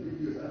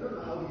modern? I don't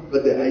know how he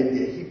got the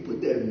idea. He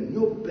put the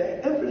milk bag,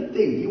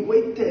 everything. He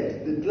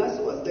waited. The glass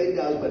was there in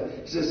the house, but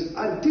he says,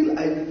 until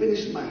I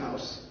finish my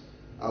house,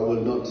 I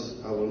will not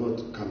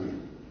come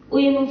in.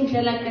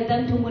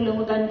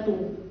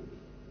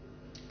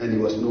 And he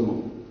was no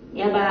more.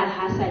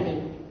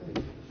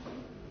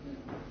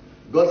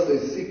 God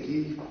says, seek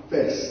ye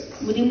first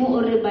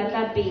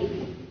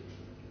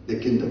the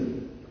kingdom.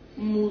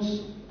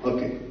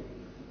 Okay.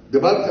 The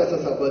Bible tells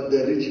us about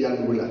the rich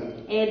young ruler.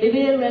 Who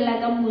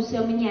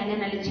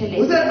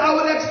said, I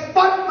will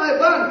expand my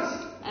barns.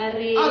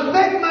 I'll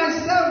make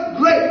myself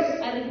great.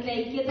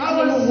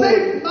 I will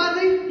save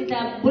money.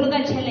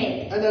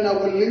 And then I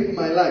will live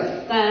my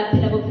life.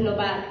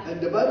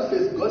 And the Bible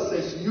says, God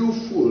says, you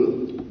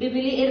fool,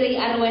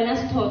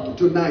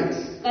 tonight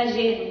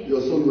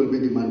your soul will be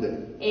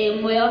demanded.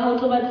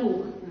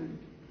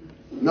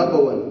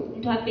 Number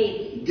one,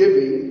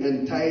 giving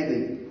and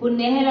tithing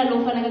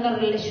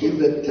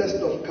is a test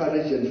of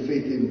courage and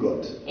faith in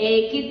God.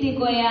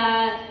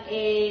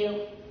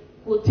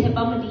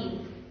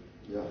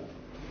 Yeah.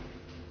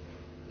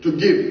 To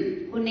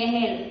give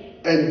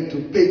and to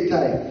pay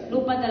tithe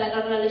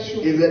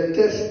is a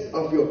test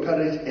of your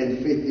courage and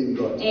faith in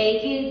God.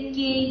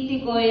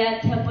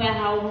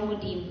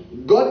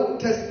 God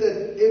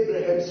tested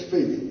Abraham's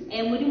faith.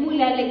 And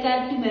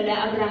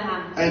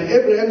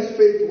Abraham's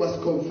faith was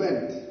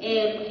confirmed.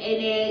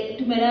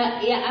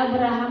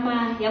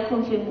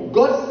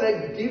 God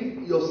said,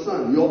 give your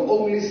son, your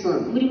only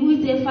son.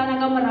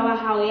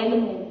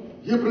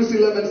 Hebrews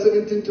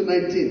 11:17 to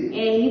 19.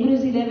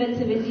 Hebrews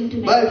 11:17 to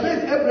 19. By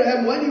faith,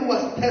 Abraham, when he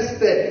was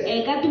tested,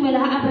 he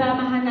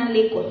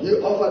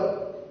offered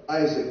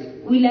Isaac.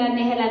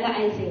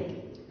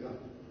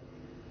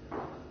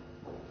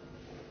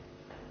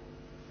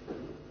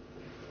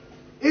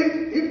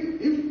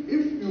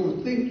 If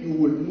you think you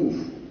will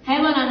move,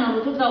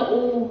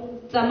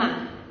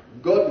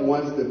 God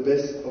wants the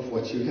best of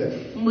what you have.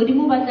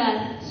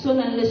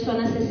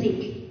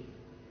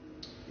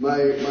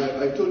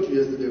 I told you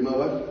yesterday, my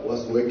wife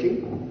was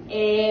working.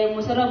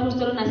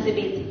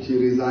 She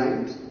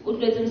resigned.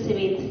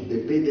 They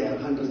paid her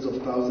hundreds of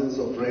thousands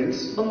of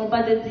rents. And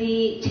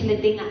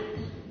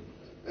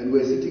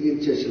we're sitting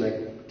in church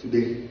like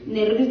today. And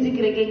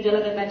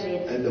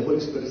the Holy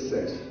Spirit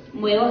said,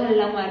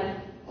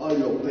 all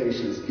your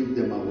patience, give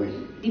them away.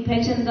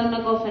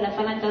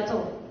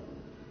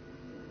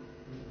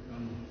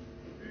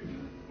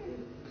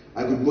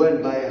 I could go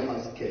and buy a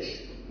house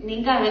cash.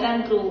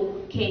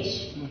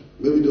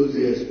 Maybe those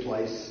years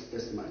twice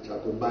as much. I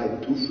could buy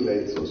 2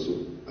 flats or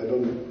so. I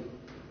don't know.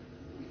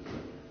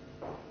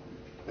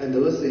 And the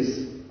Lord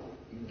says,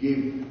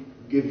 give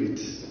it.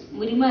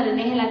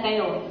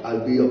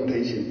 I'll be your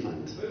pension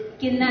fund.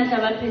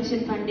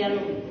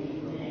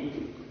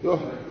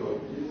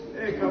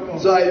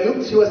 So I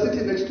looked, she was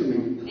sitting next to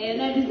me.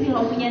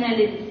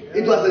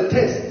 It was a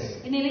test.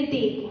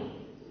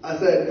 I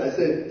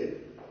said,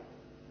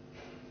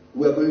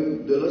 we are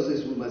going, the Lord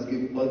says we must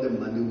give all the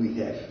money we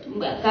have. We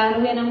must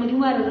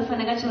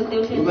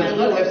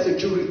not have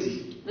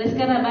security.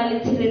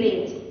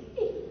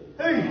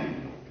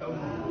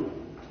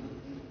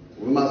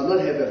 We must not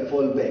have a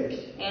fallback.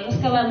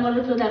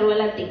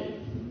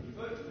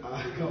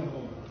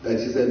 And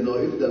she said, no,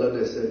 if the Lord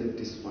has said it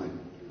is fine.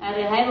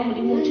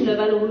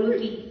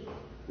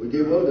 We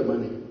gave all the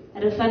money.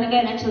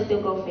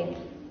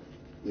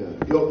 Yeah,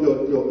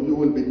 you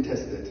will be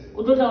tested.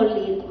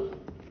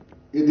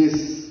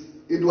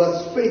 It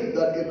was faith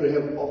that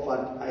Abraham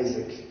offered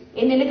Isaac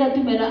as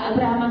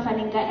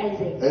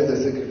a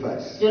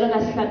sacrifice.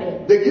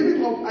 The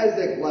giving of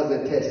Isaac was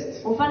a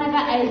test.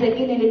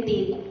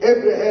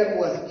 Abraham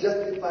was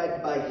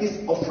justified by his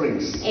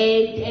offerings. I'm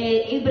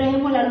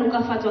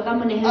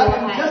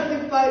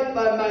justified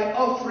by my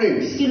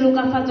offerings. I'm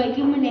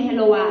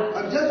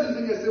just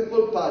using a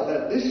simple part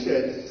that this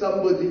shirt,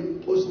 somebody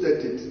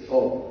posted it.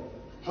 Oh,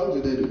 how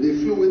did they do? They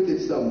flew with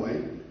it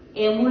somewhere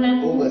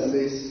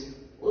overseas.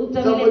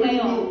 Somebody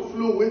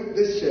flew with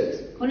this shirt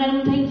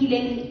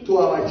to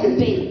our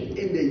church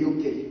in the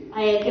UK.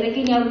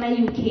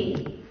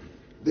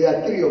 There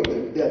are 3 of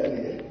them. There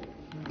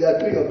are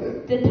 3 of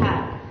them.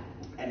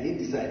 And he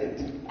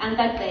decided.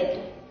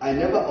 I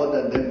never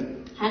ordered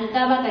them. I'm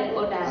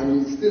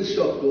still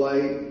shocked. Why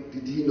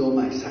did he know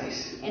my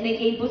size?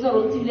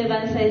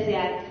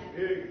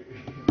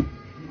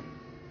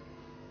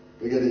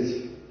 Look at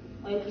it.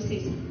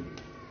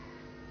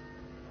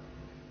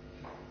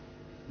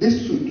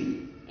 This suit.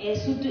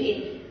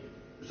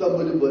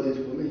 Somebody bought it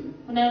for me.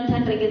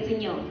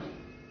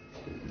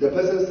 The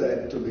person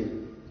said to me,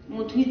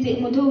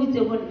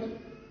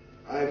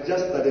 I've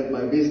just started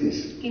my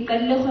business. The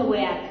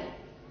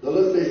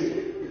Lord says,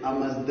 I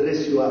must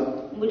dress you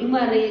up. I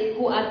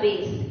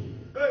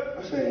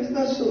said, is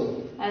that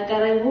so? I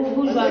said,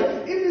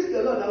 if it's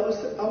the Lord, I will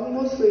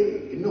not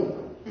say no.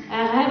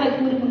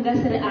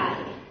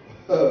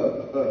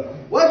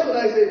 Why should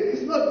I say it?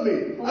 It's not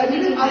me. I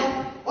didn't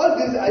ask. All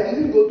this, I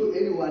didn't go to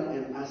anyone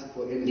and ask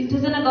for anything.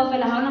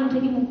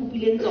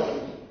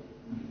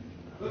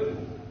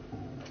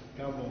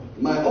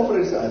 My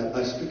offerings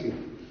are speaking.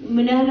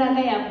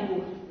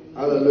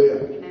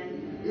 Hallelujah.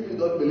 If you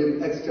don't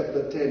believe, Acts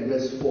chapter 10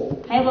 verse 4.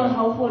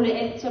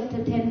 Acts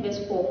chapter 10 verse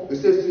 4. It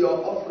says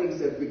your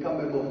offerings have become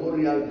a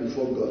memorial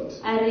before God.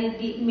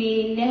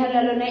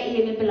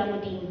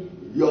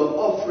 Your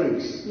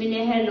offerings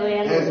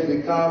has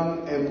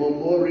become a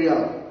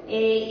memorial.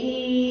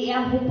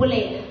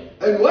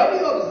 And when he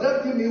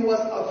observed him, he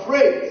was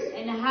afraid.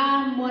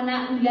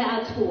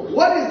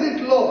 What is it,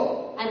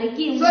 Lord? So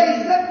he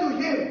said to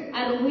him,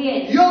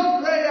 your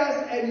prayers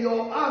and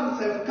your alms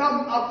have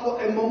come up for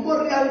a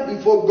memorial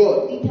before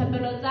God.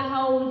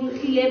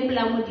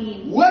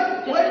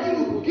 When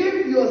you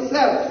give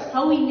yourself,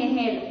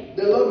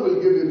 the Lord will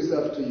give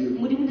himself to you.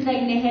 Yes.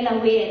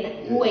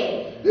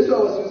 This is why I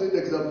was using the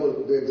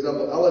example.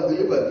 I was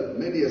delivered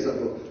many years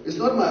ago. It's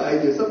not my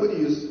idea. Somebody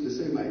used the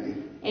same idea.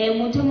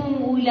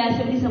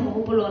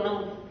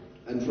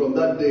 And from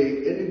that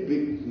day, any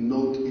big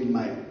note in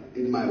my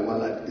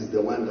wallet is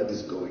the one that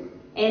is going.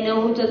 Yeah.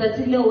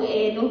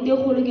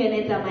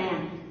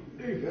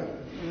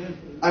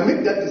 I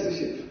make that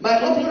decision. My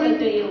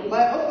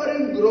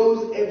offering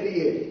grows every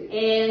year.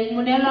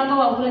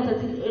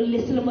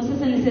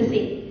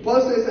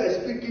 Paul says, I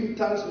speak in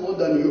tongues more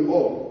than you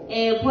all.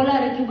 I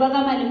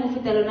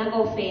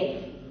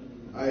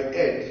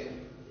add.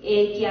 I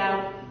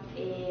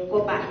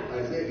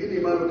say, in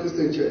Emmanuel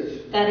Christian Church,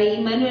 I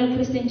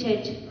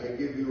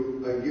give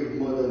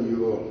more than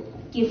you all.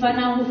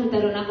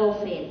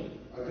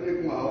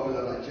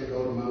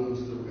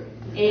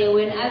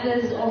 When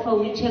others offer,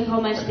 we check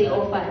how much they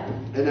offered.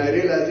 And I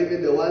realize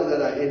even the ones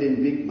that are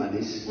earning big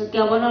monies, they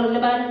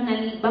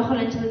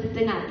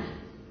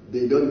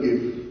don't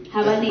give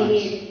as much.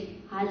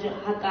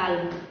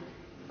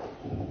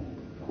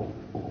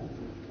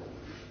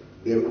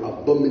 They're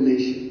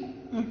abomination.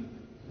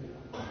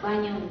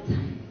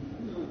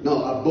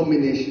 No,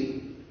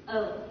 abomination.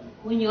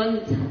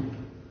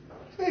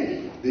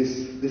 Hey, this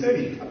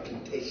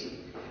interpretation.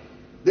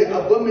 The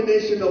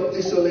abomination of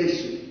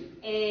desolation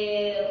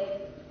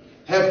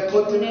have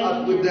caught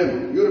up with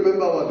them. You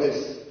remember our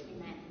verse?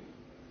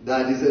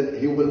 That he said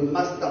he will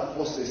master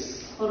horses.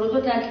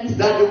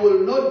 That there will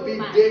not be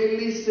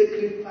daily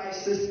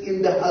sacrifices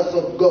in the house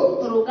of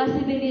God. That's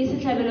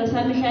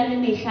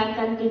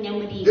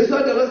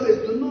why the Lord says,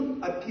 do not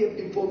appear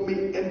before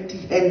me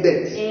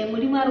empty-handed.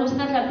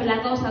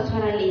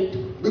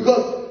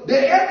 Because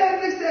the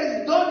enemy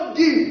says, don't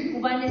give.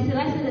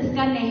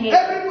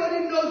 Everybody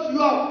knows you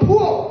are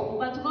poor.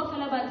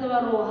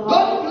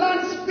 Don't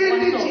plant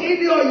spinach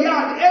in your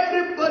yard.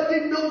 Everybody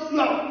knows you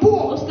are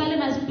poor. Go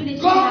and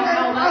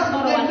ask the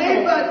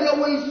neighbor, they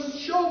will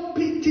show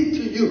pity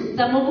to you.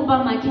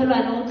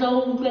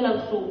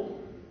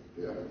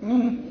 Yeah.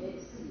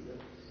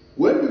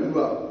 When we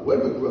grew up,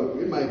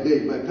 in my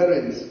day, my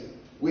parents,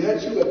 we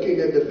had sugar cane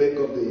at the back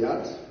of the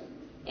yard.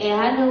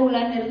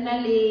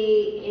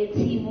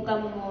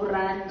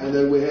 And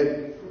then we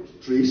had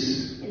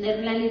trees. And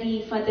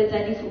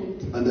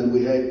then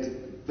we had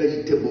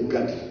vegetable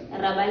garden.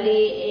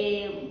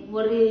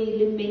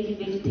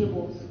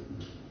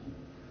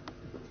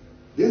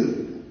 This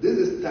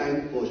is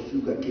time for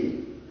sugar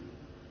cane.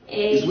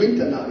 It's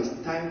winter now. It's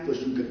time for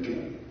sugar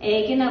cane.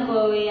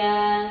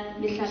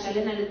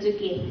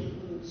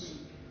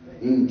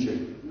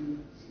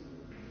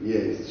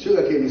 Yes,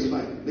 sugar cane is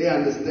fine. They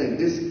understand.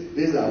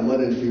 These are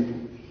modern people.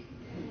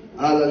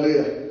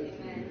 Hallelujah.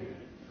 Amen.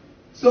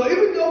 So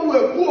even though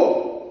we're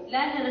poor,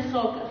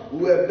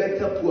 we're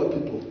better poor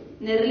people.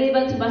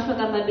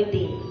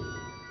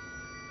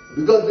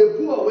 Because the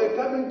poor were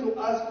coming to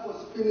ask for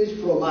spinach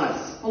from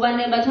us. The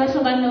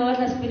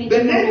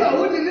neighbor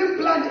who didn't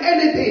plant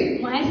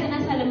anything.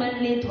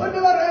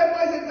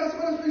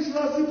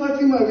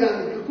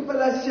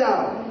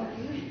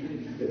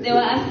 They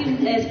were asking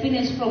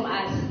spinach from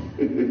us.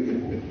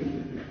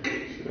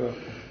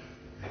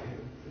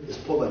 It's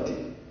poverty.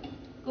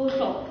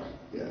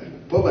 Yeah.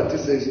 Poverty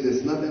says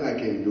there's nothing I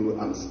can do,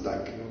 I'm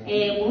stuck.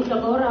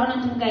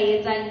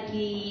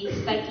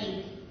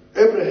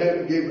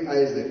 Abraham gave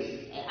Isaac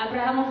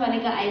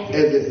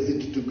as a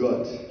seed to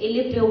God.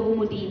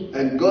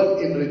 And God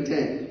in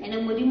return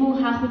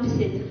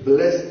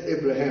blessed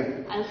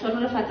Abraham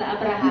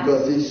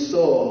because he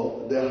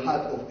saw the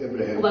heart of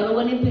Abraham.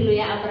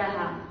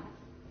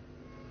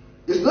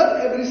 It's not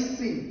every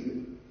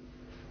seed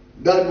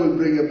that will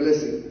bring a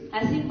blessing.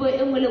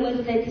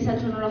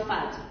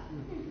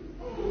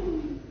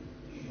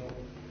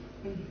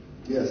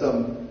 Yeah,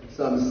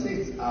 some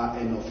seeds are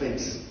an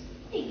offense.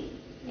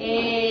 Yeah.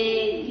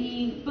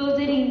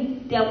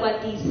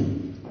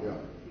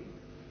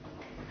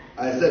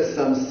 I said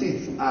some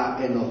seeds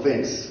are an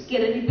offense. Yeah.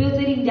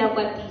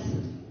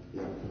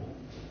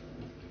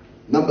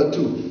 Number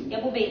 2.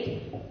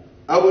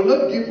 I will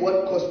not give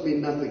what cost me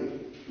nothing.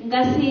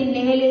 Most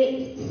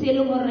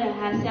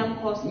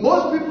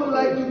people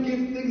like to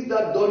give things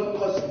that don't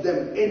cost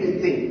them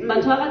anything.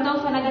 Like the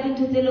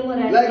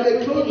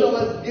clothes I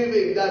was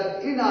giving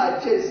that in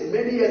our church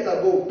many years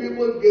ago,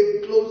 people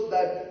gave clothes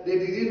that they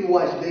didn't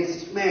wash, they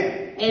smell.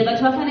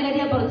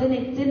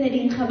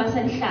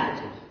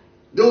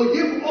 They will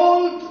give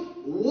old,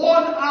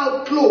 worn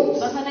out clothes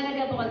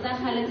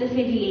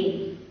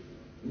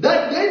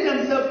that they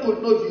themselves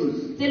could not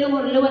use. I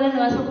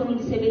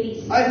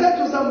said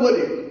to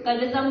somebody, give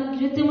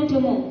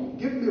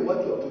me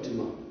what you are putting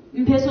on.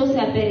 He said,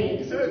 today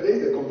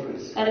is a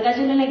conference. The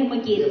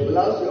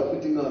blouse you are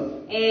putting on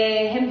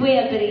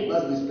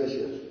must be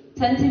special.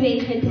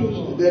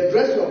 The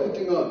dress you are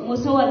putting on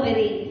must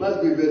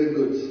be very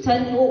good.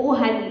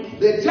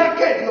 The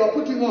jacket you are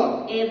putting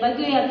on, you must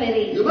be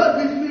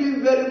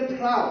feeling very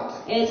proud.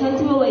 Yes.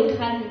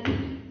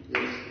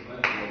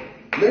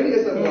 Many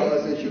years ago, I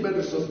was a human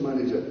resource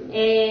manager.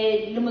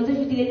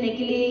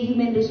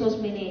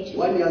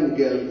 One young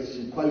girl,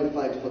 she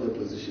qualified for the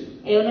position.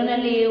 But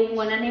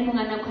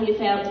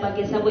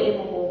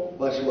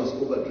she was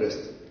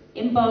overdressed.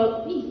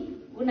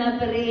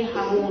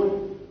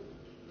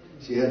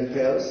 She had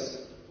pearls.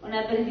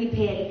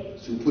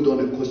 She put on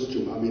a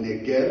costume. I mean, a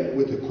girl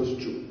with a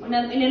costume. You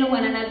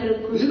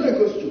know a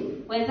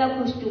costume?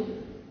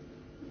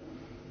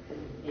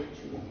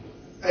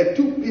 a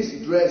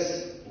two-piece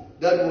dress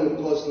that will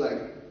cost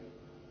like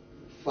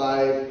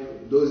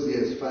those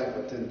years, 5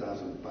 or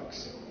 10,000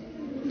 bucks.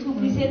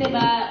 Two-piece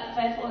about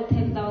 5 or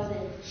 10,000.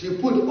 She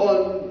put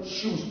on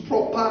shoes,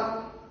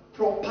 proper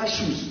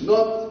shoes,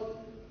 not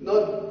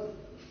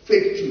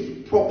fake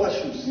shoes, proper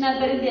shoes. And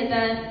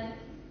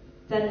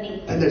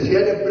then she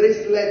had a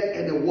bracelet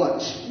and a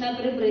watch.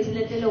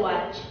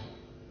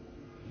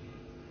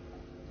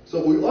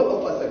 So we all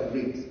of us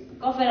agreed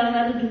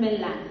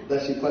that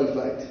she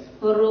qualified.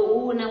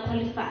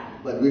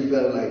 But we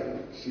felt like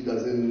she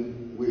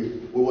doesn't, we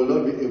will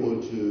not be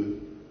able to.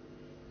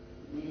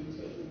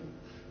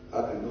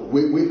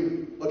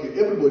 Okay,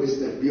 everybody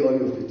stand, be on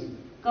your feet.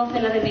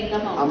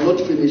 I'm not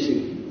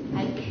finishing.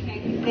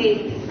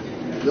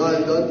 No,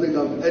 I don't think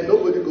and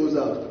nobody goes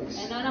out, please.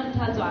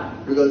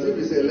 Because if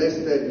you say let's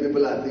stand,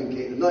 people are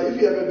thinking, no, if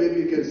you have a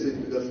baby, you can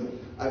sit, because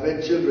I've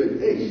had children,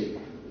 hey,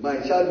 my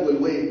child will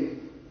weigh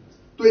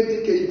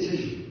 20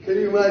 kg. Can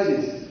you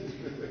imagine?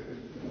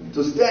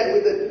 To stand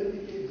with it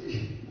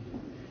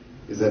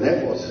is an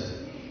effort.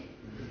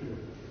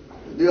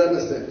 Do you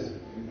understand?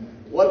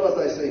 What was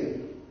I saying?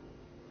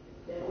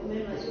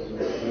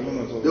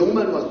 The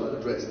woman was well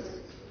dressed.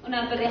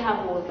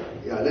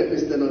 Yeah, let me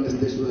stand on the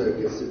stage so that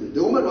you can see me.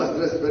 The woman was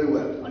dressed very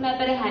well.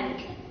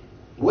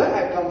 Where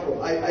I come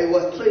from, I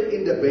was trained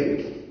in the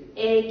bank.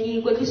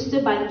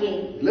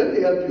 Let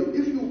me help you.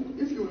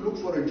 If you look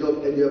for a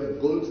job and you have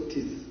gold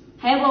teeth,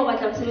 we will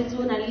not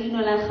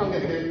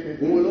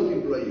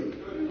employ you.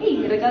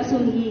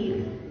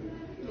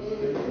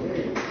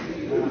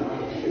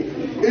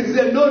 It's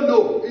a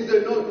no. It's a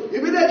no.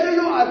 Immediately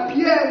you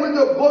appear with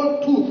a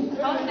gold tooth,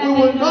 we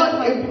will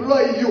not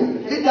employ you.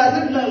 It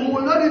doesn't matter. We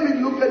will not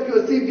even look at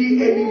your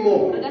CV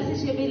anymore.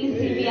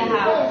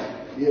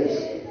 Yes.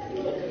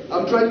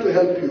 I'm trying to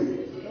help you.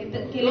 I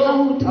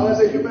was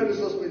a human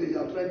resource manager.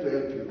 I'm trying to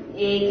help you.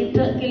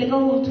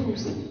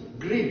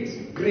 Greed.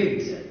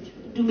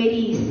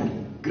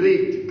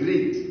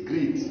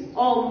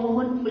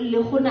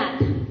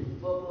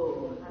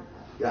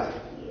 Yeah.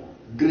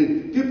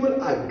 Greed.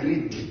 People are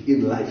greedy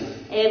in life.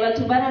 So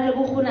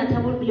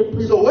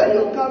when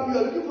you come, you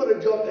are looking for a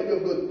job and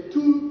you've got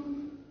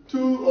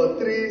two or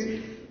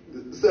three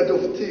set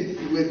of teeth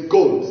with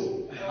gold.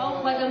 We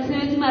know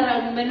you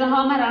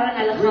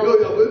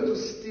are going to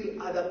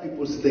steal other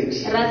people's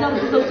things. In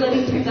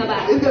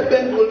the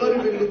bank will not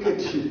even look at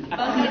you. You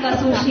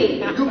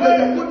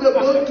can put the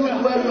gold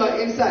tooth when you are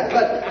inside,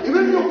 but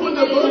even if you put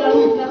the gold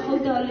tooth,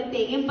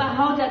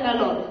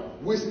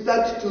 we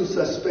start to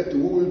suspect.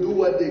 We will do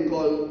what do they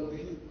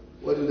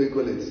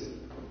call it?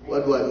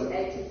 What was?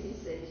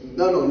 ITC.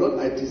 No, not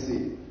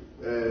ITC.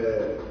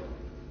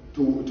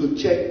 To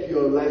check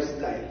your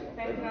lifestyle.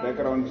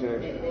 Background check.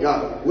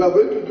 Yeah, we are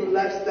going to do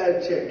lifestyle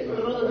check. You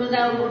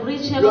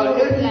are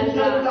earning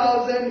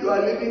 10,000, you are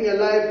living a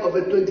life of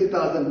a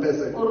 20,000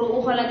 person.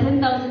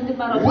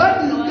 Where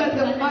do you get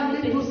the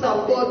money to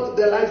support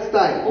the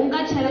lifestyle?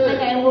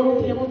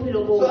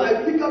 So I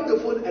pick up the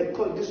phone and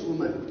call this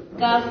woman.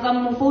 I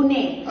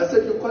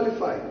said, you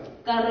qualify.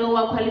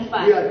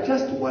 We are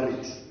just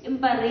worried.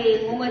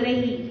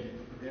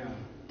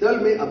 Tell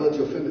me about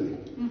your family.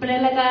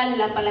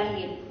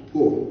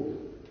 Who?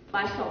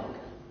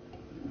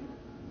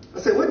 I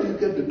said, where do you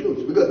get the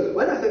clothes? Because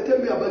when I said, tell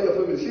me about your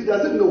family, she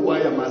doesn't know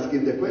why I'm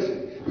asking the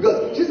question.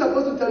 Because she's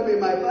supposed to tell me,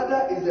 my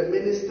father is a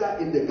minister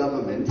in the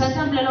government. My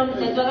father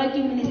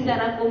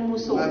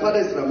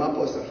is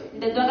Ramaphosa.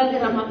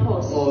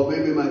 Or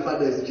maybe my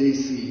father is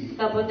JC.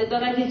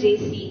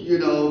 You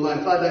know, my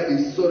father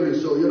is so.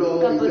 You know,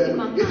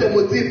 it's a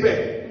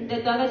Muzipe.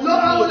 So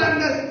I would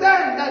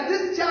understand that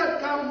this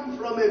child comes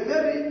from a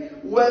very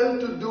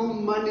well-to-do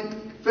money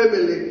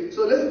family.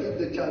 So let's give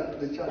the child.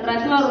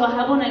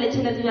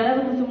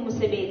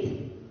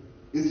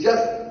 It's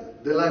just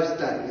the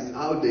lifestyle. It's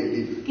how they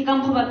live.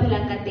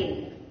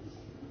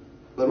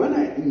 But when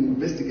I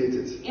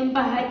investigated,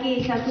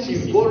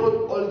 she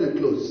borrowed all the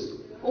clothes.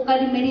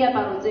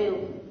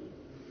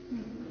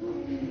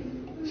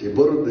 She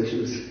borrowed the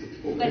shoes.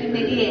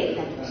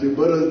 She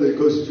borrows the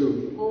costume.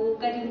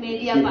 She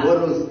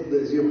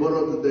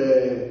borrows the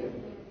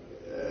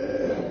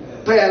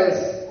pearls,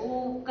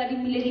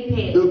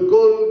 the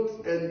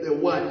gold and the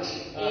watch.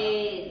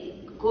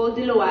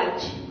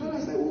 And I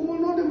said, we will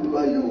not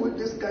employ you with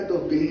this kind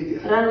of behavior.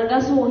 You are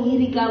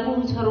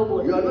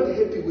not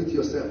happy with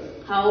yourself.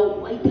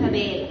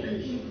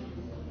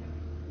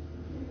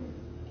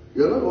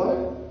 You are not what?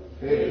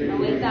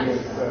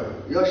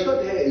 Your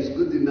short hair is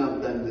good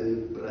enough than the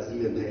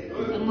Brazilian hair.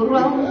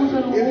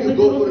 If you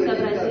go for an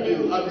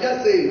interview, I'm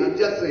just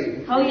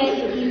saying. How are you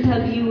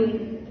interviewing?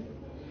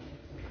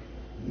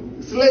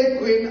 Slave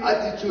queen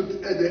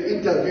attitude at the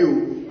interview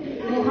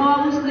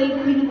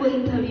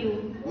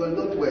will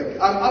not work.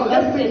 I'm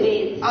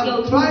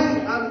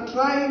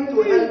trying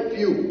to help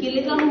you.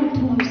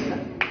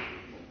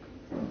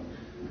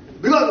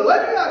 Because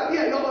when you are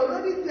here, you're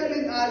already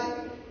telling us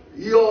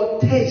your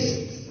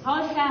taste.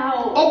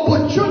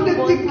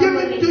 Opportunity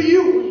given to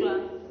you.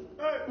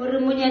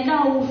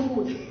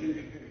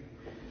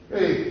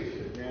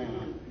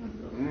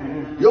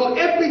 Your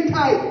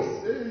appetite.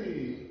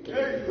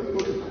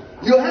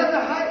 You have a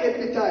high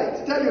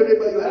appetite. Tell your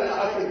neighbor you have a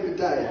high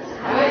appetite.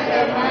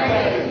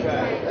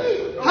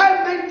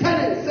 High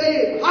maintenance. Say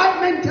it.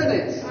 High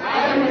maintenance.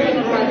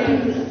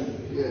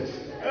 Yes.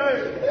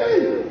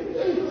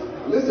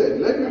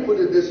 Listen, let me put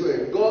it this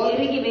way. God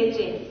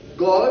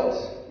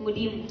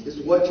is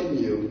watching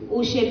you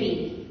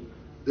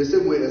the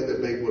same way as the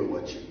bank will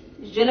watch you.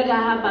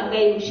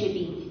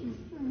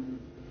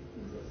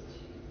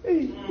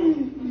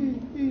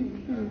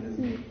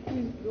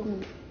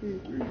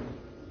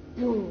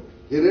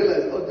 He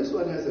realized, oh, this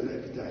one has an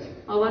appetite.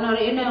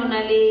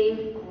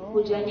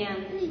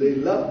 They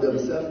love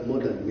themselves more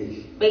than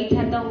me.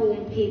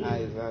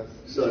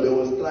 So they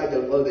will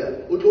struggle all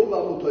there.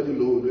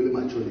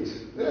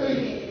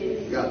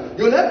 Yeah.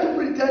 You'll have to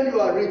pretend you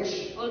are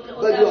rich,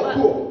 but you are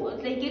poor.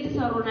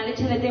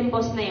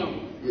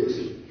 Yes.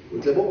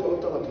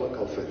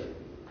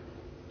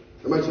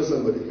 Am I sure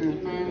somebody?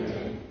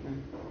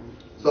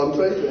 So I'm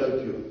trying to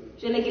help you.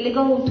 If you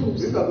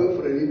are going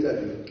for an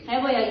interview,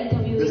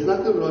 there's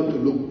nothing wrong to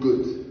look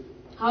good.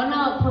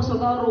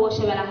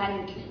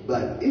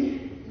 But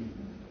if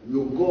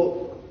you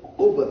go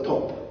over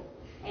top,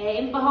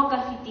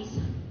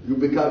 you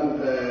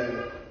become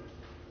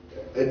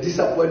a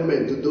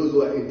disappointment to those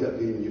who are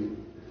interviewing you.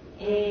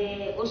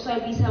 So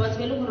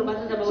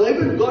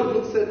even God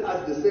looks at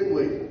us the same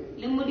way.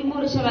 He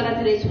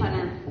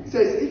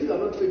says, if you are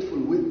not faithful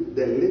with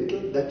the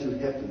little that you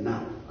have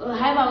now,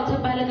 why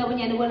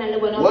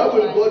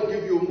will God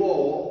give you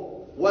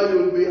more while you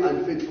will be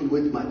unfaithful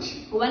with much?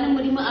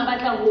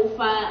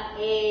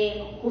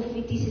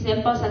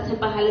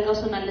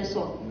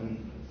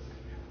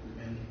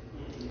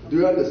 Do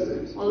you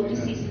understand?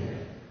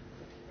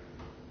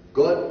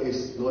 God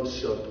is not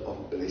short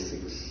of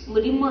blessings,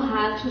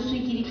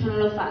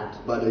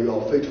 but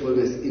your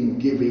faithfulness in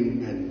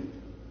giving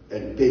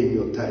and paying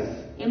your tithe.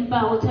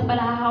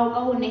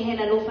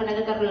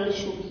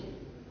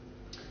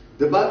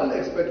 The Bible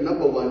expects,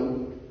 number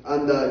one,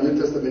 under New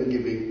Testament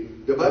giving,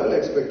 the Bible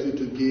expects you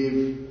to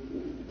give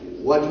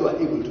what you are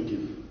able to give.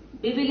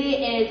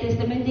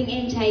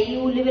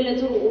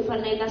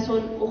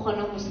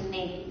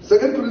 2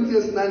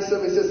 Corinthians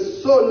 9:7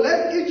 says, so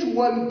let each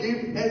one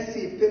give as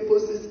he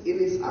purposes in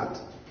his heart.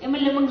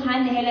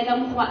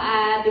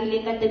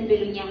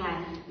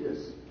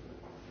 Yes.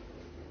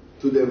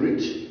 To the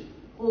rich,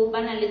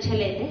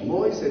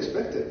 more is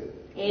expected.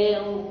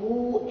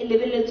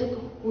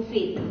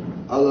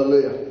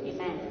 Hallelujah.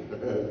 Amen.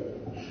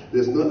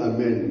 There's no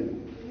amen.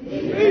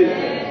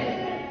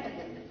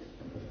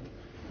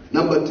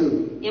 Number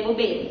two, the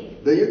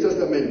New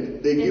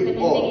Testament, they give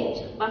all.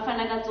 The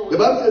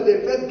Bible says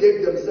they first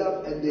gave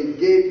themselves and they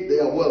gave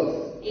their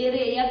wealth. 2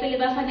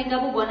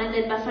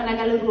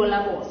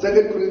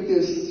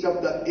 Corinthians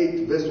chapter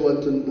 8, verse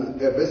 1 to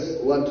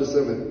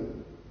 7.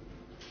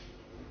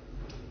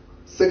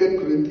 2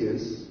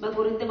 Corinthians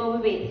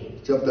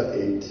chapter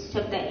 8,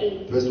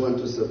 verse 1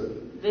 to 7.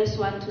 The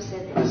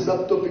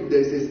subtopic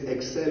there says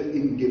excel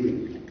in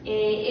giving.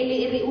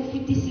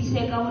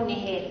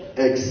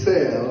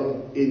 Excel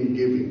in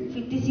giving.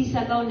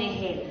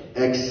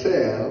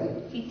 Excel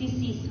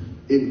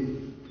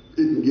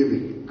in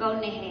giving.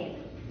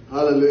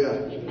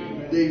 Hallelujah.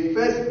 Amen. They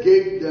first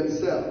gave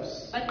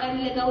themselves. They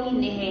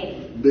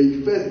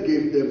first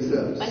gave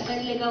themselves.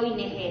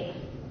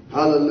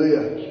 Hallelujah.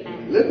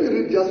 Amen. Let me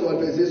read just one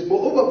verse. It says,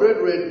 moreover,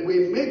 brethren,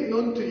 we make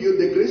known to you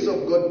the grace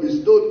of God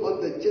bestowed on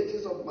the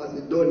churches of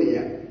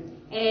Macedonia.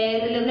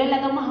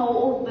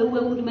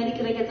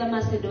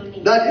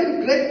 That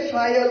in great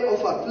trial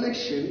of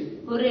affliction,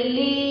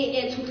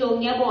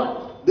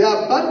 the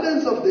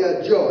abundance of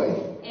their joy,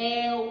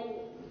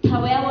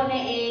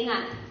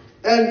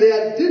 and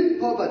their deep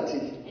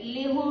poverty,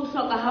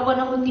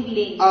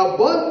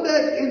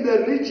 abounded in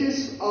the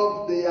riches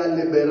of their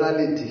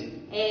liberality.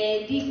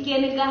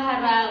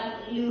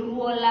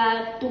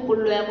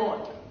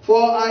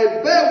 For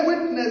I bear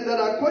witness that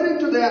according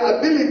to their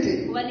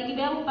ability,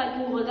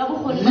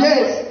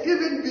 yes,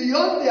 even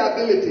beyond their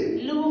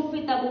ability,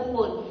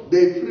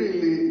 they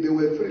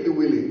were freely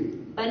willing,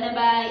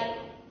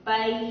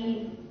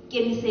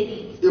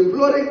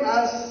 imploring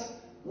us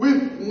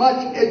with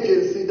much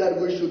urgency that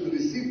we should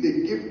receive the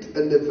gift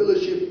and the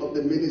fellowship of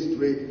the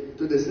ministry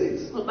to the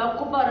saints.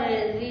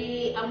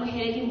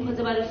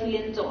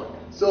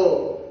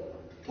 So,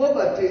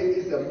 poverty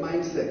is a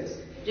mindset.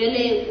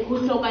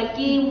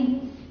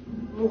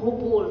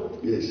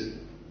 Yes.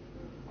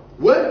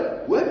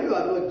 When you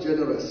are not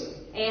generous,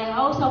 you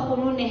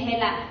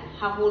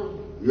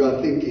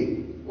are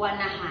thinking,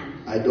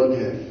 I don't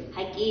have.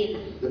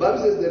 The Bible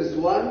says there is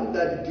one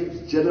that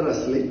gives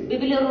generously.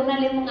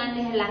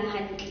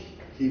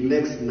 He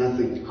lacks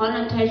nothing.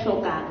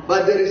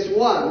 But there is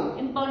one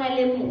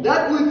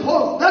that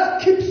withholds,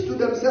 that keeps to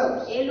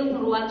themselves, yet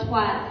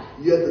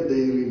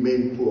they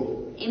remain poor.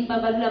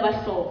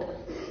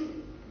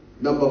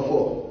 Number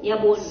 4,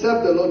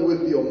 serve the Lord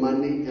with your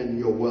money and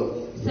your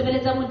wealth.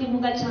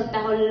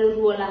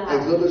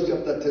 Exodus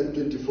chapter 10,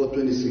 24,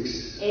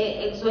 26.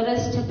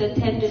 Exodus chapter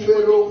 10,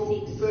 Pharaoh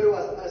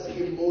was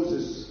asking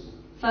Moses,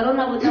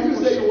 if you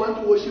say you want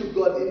to worship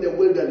God in the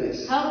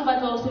wilderness,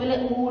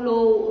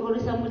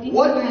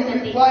 what do you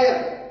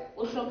require?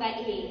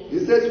 He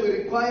says we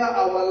require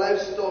our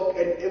livestock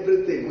and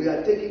everything. We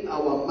are taking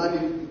our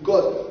money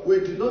because we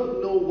do not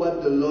know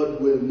what the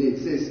Lord will need.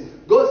 He says,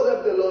 go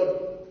serve the Lord.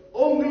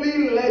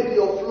 Only let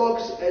your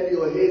flocks and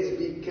your herds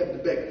be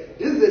kept back.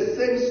 This is the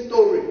same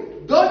story.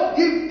 Don't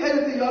give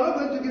anything. You are not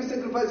going to give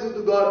sacrifices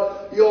to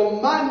God. Your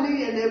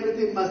money and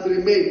everything must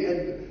remain.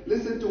 And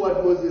listen to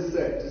what Moses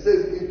said. He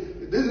says,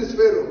 this is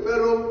Pharaoh.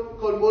 Pharaoh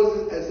called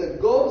Moses and said,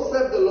 go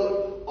serve the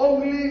Lord.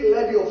 Only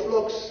let your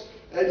flocks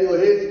and your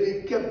heads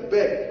be kept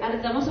back.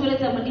 Let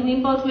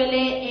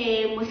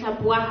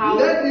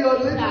your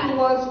little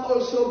ones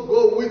also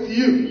go with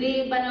you.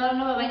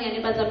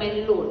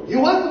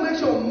 You want to make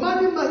sure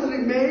money must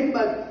remain,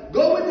 but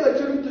go with your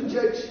children to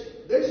church.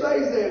 That's why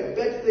it's a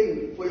bad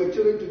thing for your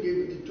children to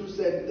give 2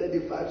 cents,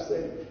 35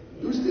 cents.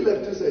 You still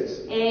have 2 cents.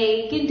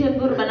 10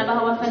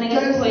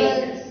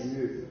 cents,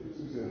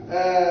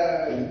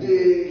 the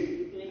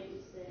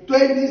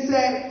 20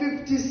 cents,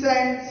 50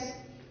 cents.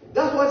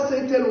 That's what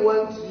Satan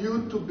wants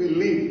you to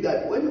believe,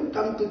 that when you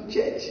come to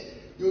church,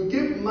 you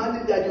give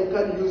money that you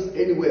can't use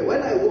anywhere.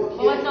 When I walk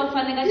here in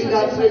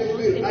that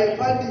field, I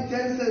find the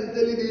 10 cents,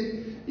 the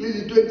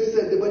 20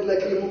 cents, but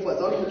like you move fast.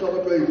 I don't talk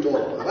about where you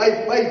talk.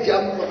 Why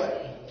jump?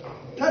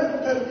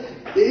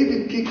 They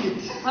even kick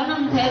it.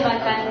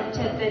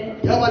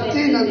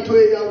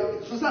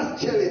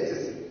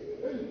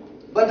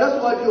 But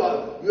that's what you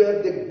are. You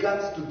have the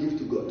guts to give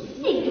to God.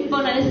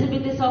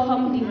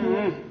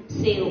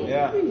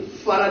 Yeah.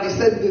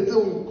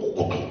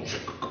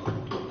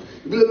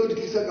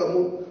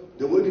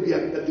 The word to be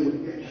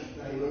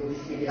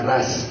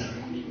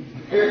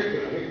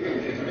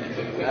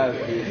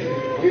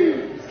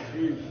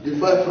the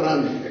 5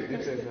 rand.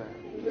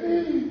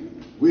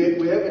 We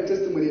have a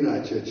testimony in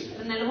our church.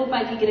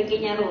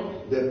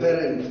 The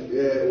parent,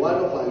 one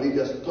of our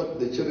leaders taught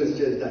the children's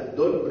church that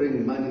don't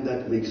bring money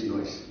that makes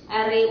noise.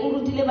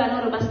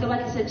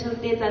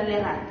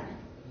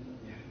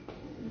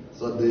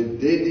 So the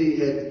daddy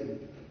had,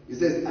 he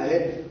says, I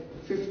had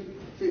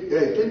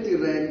 20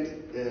 rand,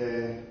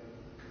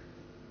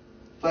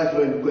 5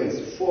 rand coins,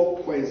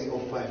 4 coins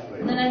of 5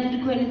 rand.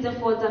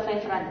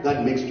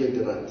 That makes 20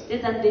 rand.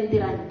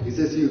 He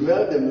says he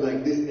held them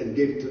like this and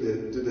gave to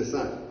the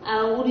son.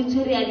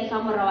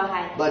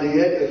 But he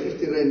had a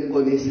 50 rand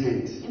on his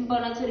hand.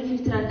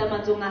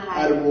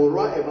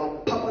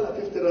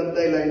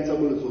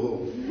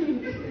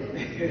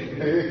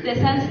 The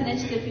son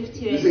snatched the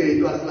 50 rand. You say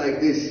it was like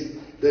this.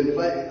 Then if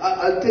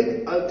I'll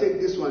take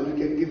this one. You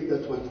can give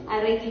that one.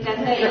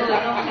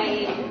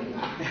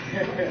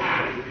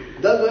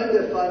 That's when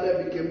the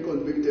father became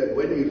convicted,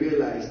 when he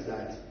realized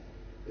that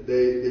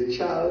the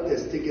child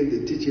has taken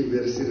the teaching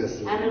very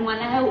seriously.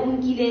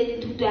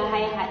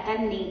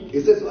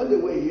 He says on the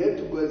way he had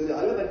to go and say,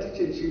 I'll never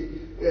teach you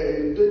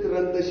 20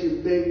 rand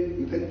she pay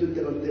 20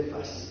 rand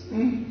fast.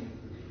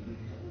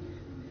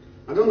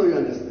 I don't know you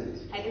understand.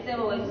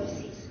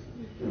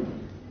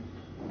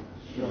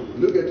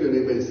 Look at your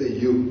neighbor and say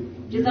you.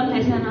 You say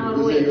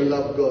you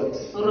love God.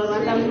 Or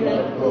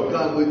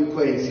come with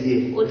coins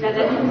here.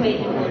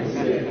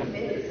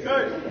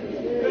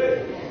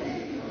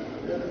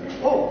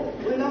 Oh,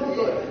 we love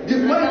God. The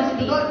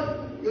coins,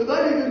 you're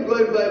not even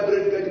going by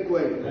bread candy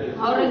coin.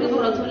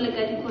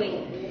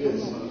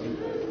 Yes.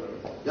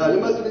 Yeah, you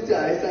must be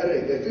saying,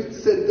 50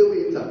 cents the way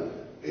it's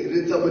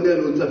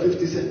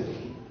 50 cents.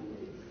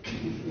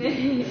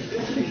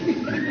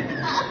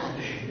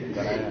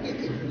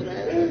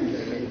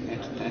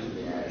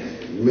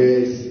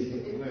 Mercy.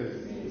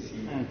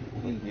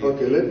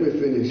 Okay, let me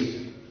finish.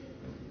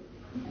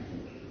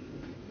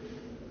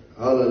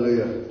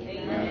 Hallelujah.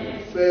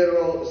 Amen.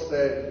 Pharaoh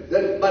said,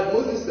 but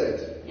Moses said,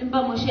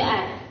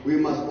 we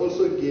must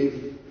also give,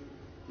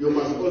 you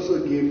must also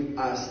give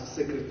us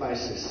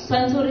sacrifices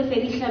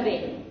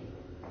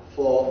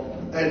for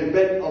and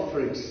burnt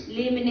offerings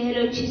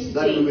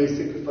that we may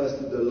sacrifice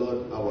to the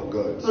Lord our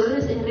God.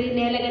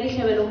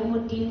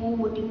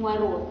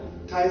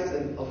 Tithes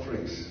and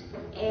offerings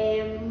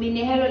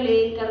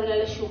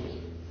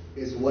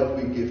is what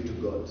we give to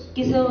God.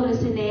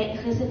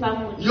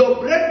 Your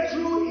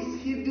breakthrough is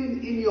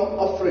hidden in your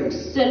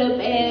offerings.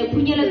 Yeah.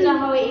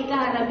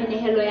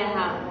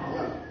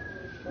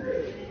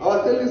 I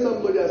was telling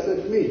somebody, I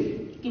said, me,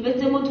 I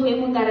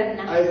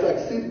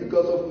succeed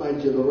because of my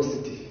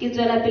generosity. I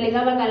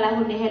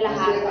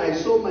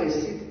sow my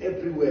seed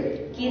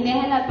everywhere. I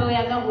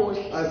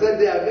said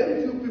there are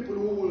very few people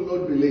who will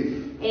not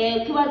believe.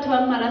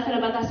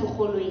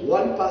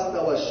 One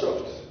pastor was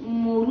shocked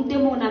when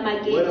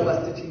I was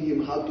teaching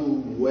him how to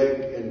work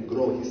and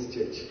grow his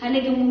church. I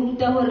like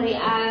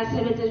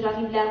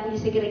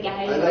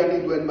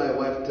it when my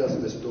wife tells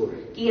the story.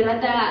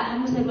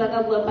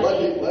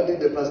 What did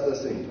the pastor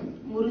say?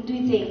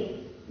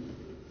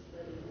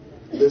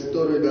 The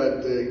story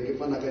that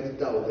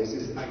he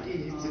says,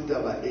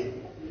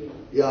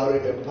 you are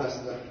a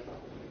pastor.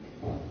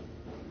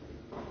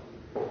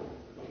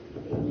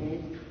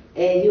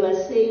 He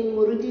was saying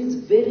Murudi is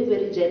very,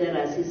 very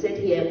generous. He said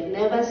he have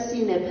never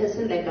seen a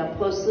person like a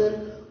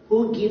person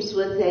who gives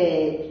with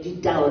the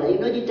taula. You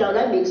know, the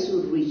taula makes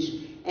you rich.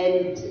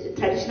 And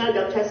traditional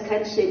doctors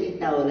can't share the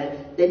taula.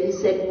 Then he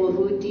said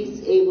Murudi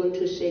is able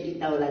to share the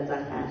taula.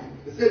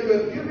 He said, you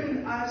have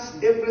given us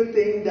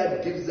everything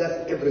that gives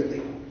us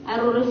everything. I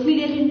said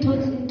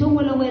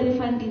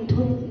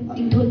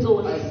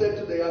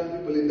to the young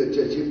people in the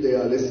church, if they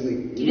are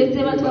listening, I said,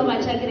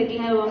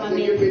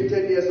 give me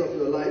 10 years of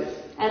your life.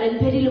 I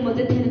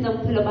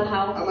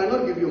might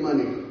not give you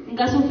money,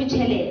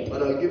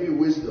 but I'll give you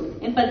wisdom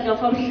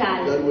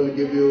that will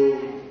give you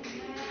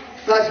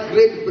such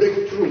great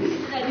breakthrough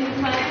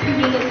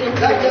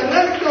that the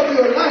rest of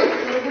your life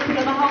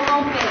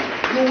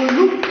you will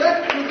look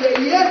back to the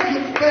years you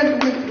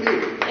spent with me.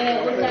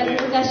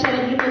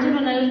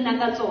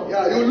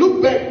 Yeah, you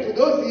look back to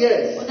those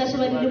years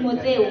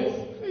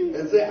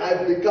and say,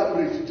 I've become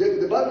rich.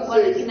 The Bible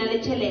says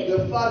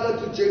the father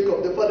to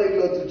Jacob, the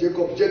father-in-law to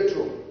Jacob,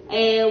 Jethro.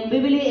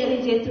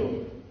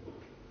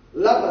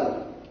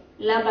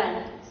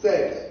 Laban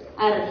said,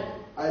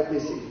 I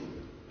perceive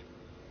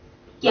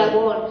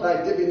by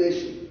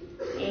divination.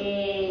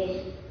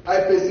 I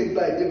perceive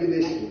by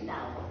divination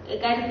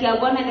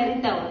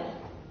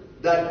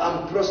that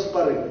I'm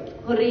prospering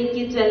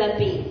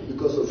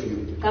because of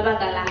you.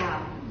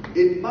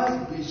 It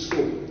must be so.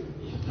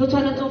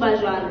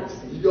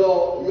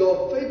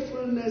 Your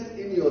faithfulness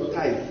in your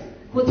tithe.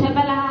 God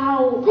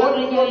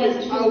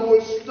promised, I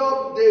will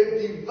stop the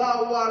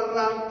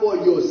devourer for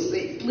your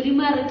sake.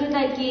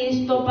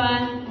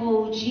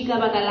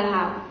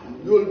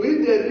 You will be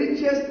the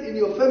richest in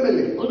your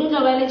family.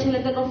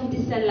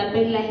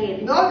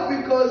 Not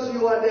because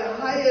you are the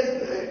highest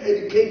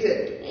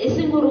educated,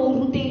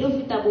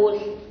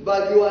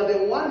 but you are the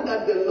one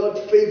that the Lord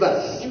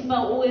favors.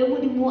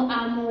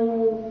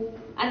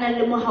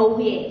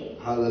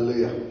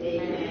 Hallelujah.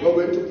 Amen. We're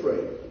going to pray.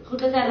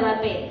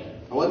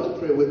 I want to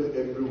pray with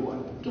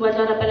everyone who has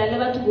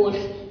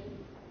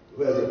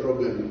a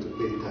problem to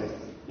pay tithe.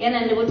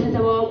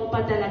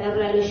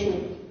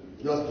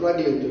 You are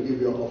struggling to give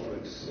your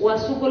offerings. You are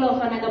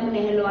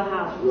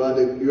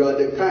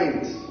the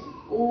kind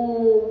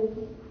who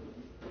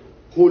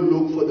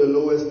look for the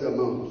lowest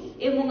amount.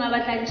 You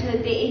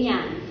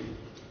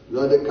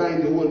are the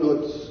kind who will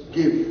not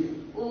give.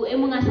 You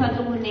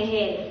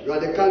are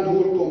the kind who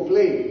will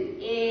complain.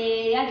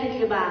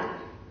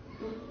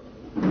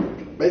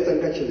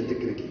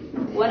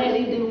 What are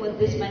you doing with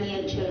this money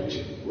at church?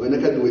 What are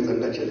you doing with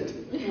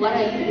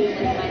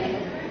money?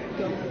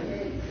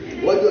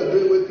 What you are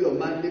doing with your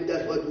money,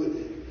 that's what we...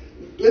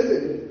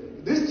 Listen,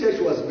 this church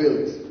was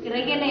built.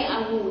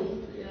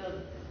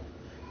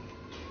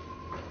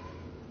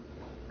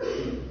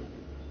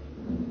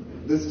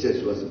 This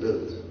church was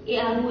built.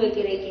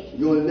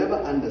 You will never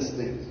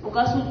understand.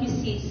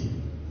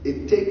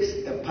 It takes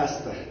a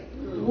pastor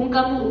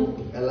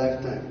a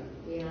lifetime.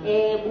 I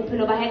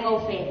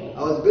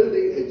was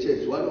building a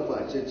church, one of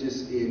our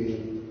churches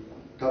in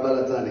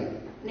Kabalatzane.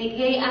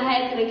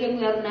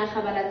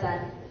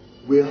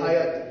 We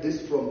hired this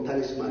from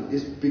Talisman,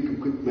 this big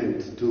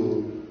equipment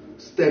to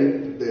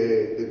stamp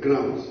the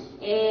grounds.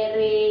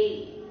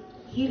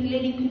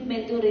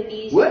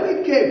 When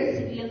he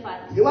came,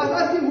 he was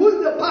asking,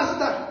 who's the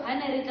pastor?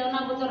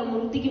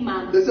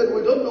 They said,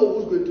 we don't know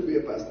who's going to be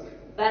a pastor.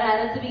 They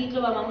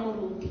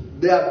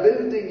are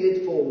building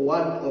it for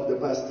one of the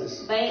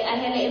pastors.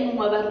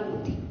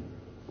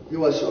 He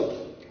was shocked.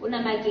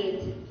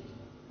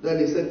 Then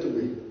he said to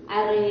me,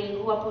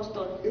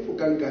 if you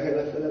can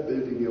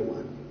building here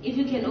one. If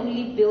you can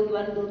only build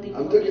one building.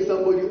 I'm talking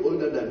somebody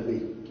older than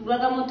me. Who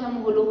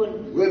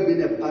have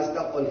been a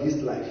pastor all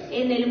his life.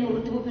 He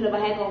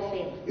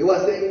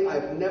was saying,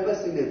 I've never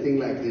seen a thing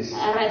like this.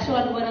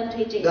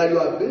 That you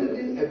are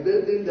building a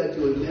building that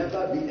you will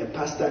never be a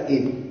pastor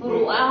in.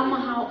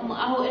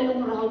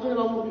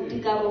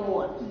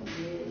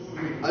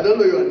 I don't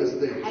know you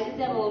understand.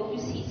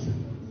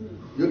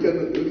 You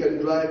can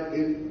drive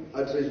in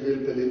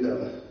Atteridgeville,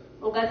 Pelindaba.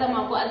 Either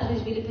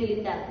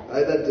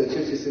the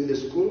church is in the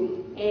school,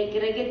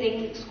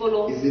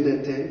 is in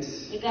a tent,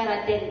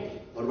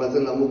 or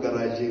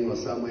garaging or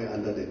somewhere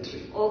under the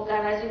tree.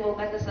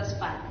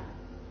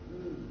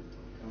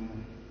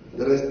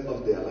 The rest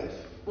of their life.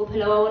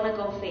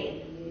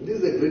 This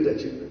is a great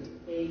achievement.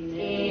 It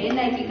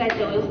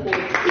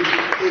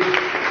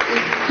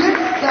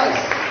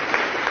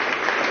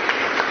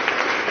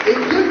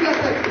gives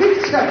us a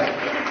picture.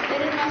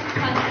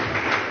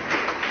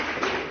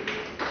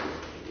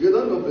 You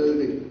don't know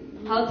building.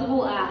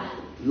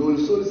 You will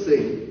soon say,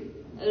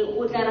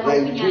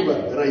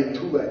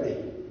 Raituba.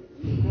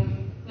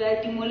 We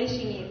are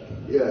demolishing it.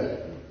 Yeah.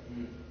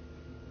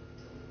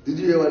 Did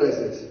you hear what I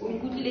said?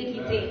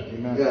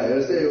 Yeah,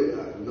 you say,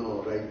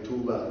 no,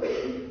 Raituba.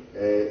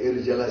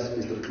 Jealous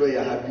Mr.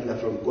 Troya happy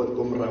from God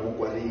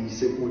balcony,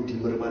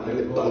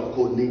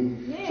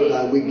 so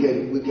that we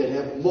can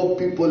have more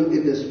people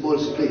in a small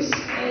space.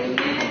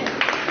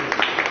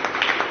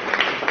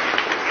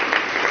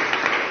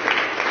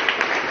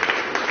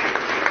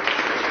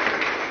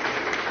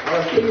 I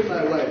was telling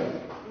my wife,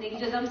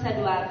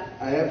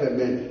 I have a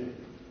man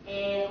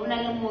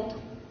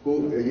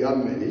who, a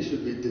young man, he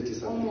should be 30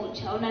 something.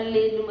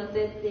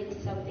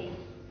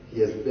 He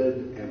has built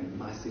a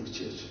massive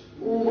church.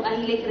 When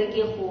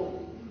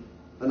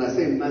I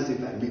say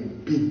massive, I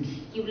mean big.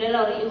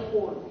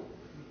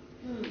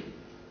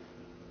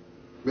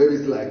 Maybe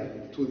it's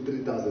like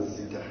 2,000-3,000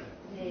 seater.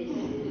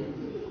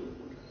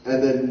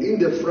 And then in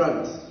the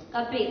front,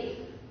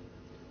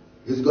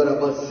 he's got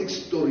about 6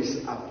 stories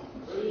up.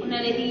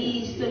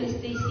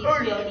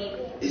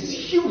 It's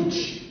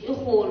huge.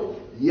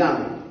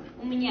 Young.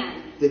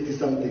 30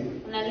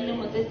 something. I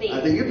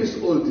think if it's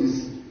old,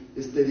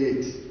 it's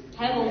 38.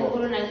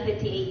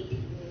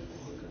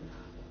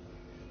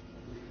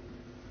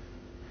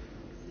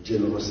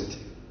 Generosity.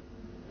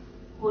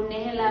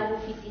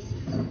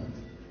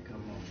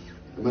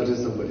 Imagine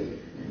somebody.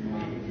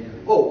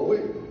 Oh,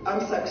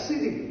 I'm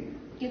succeeding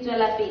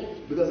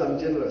because I'm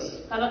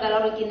generous.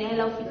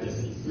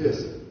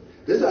 Yes.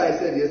 That's why I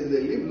said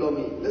yesterday, live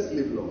long. Let's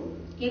live long.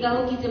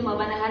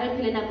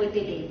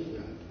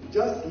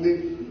 Just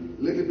live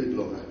a little bit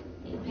longer.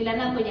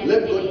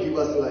 Let God give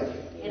us life.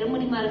 Yeah.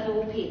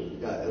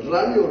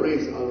 Run your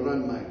race, I'll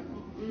run mine.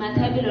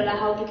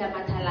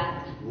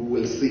 We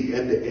will see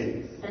at the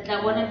end.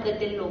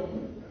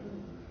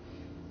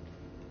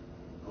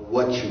 I'll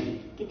watch you.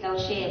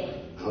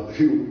 How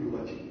you will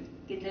watch you.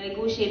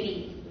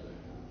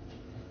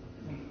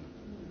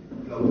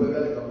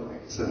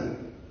 Son,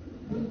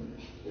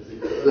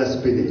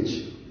 spinach.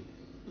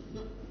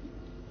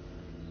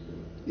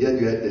 Yet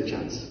you had the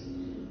chance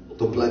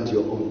to plant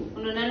your own.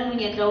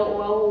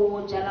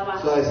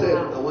 So I said,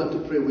 I want to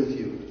pray with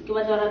you.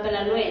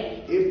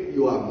 If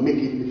you are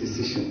making a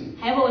decision,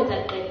 I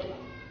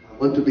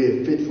want to be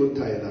a faithful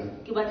tither.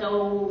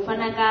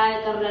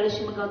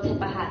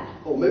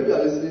 Or maybe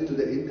I'm listening to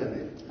the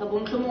internet.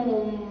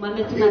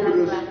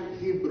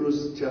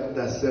 Hebrews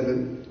chapter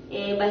 7,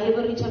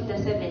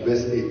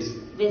 verse 8.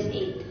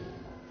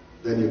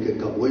 Then you can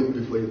come. Wait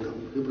before you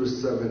come.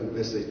 Hebrews 7,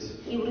 verse 8.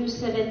 Hebrews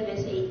 7,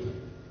 verse 8.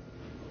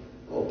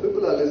 Oh,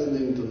 people are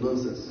listening to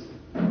nonsense.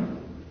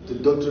 The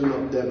doctrine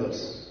of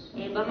devils.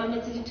 It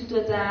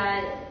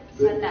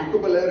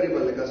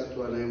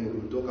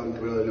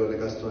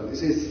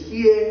says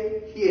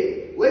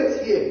here.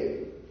 Where's here?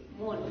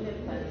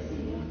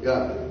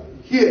 Yeah.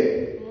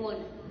 Here.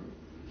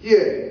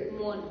 Here.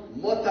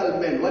 Mortal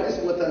men. What is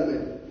mortal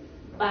men?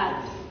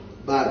 Bad.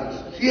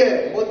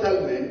 Here,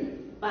 mortal men.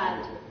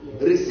 Bad.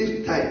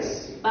 Receive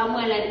tithes.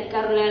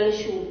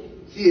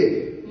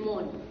 Here.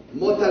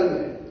 Mortal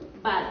men.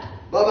 Bad.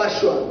 Baba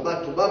Shwan.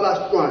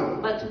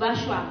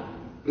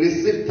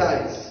 Receive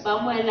tithes.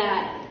 But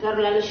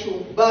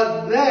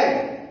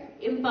then,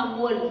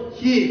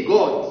 he,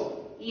 God,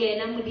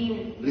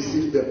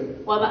 receive them.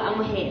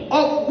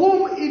 Of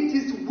whom it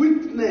is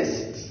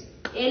witnessed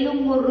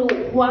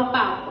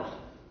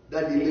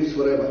that he lives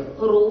forever.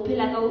 I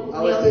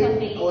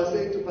was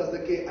saying to Pastor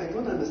K, I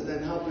don't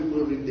understand how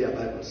people read their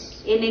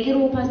Bibles. I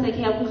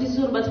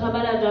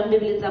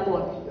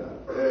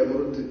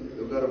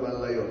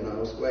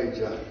was quite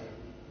jarred.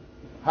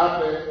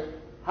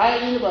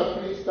 Hayi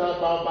baprista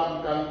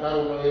babamkang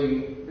karon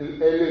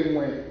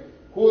elengwe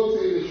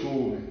hotse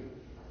lesome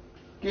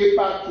ke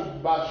batho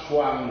ba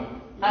shwang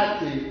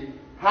ate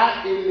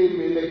ha ele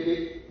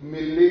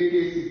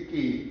meleke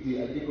sikiti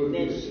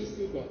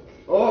Melchizedek.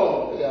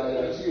 Oh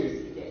yeah she is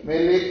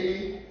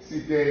meleki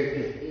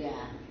sideke.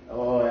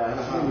 Oh yeah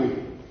she.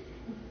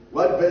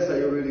 What verse are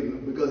you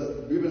reading? Because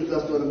Bible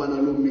says to man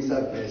alone miss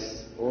a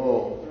verse.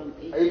 Oh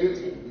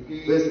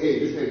verse 8.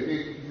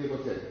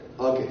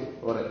 Okay.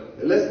 All right.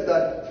 Let's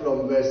start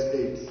from verse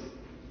 8.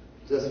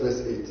 Just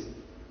verse 8.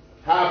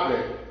 Ha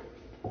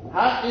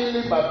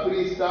ele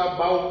baprista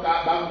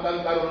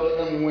bamkang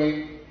karon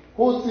engwe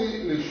hotse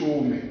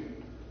lesome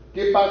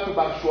ke batho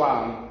ba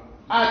shwang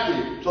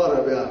ate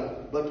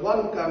but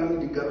one come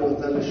di karolo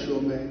tsa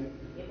leshome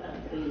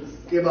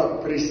ke ba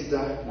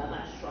prista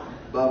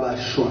baba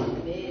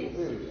shwang.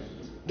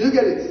 Do you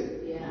get it?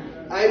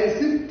 Yeah. I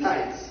receive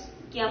tithes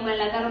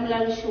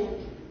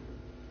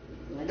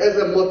as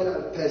a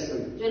mortal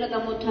person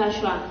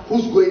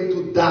who's going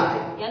to die.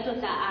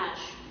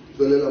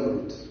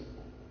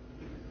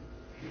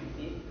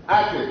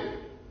 Ate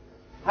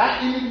ha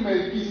ile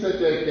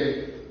Melchizedek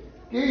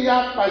ke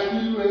ya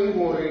pakilweng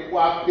hore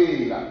kwa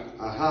pela.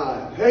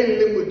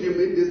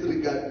 In this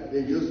regard, they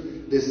use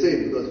the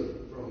same because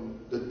from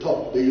the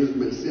top they use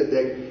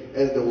Melchizedek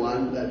as the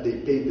one that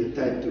they pay the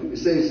tithe to. It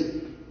says,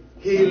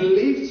 he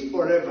lives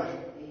forever.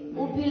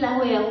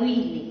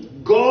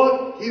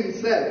 God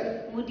himself.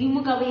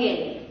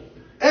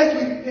 As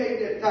we pay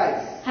the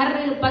tithes,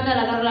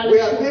 we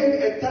are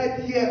paying a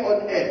tithe here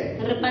on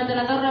earth.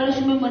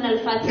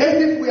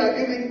 As if we are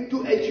giving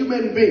to a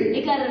human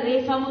being.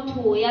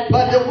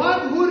 But the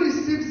one who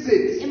receives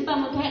it is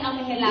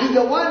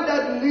the one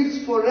that lives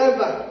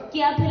forever.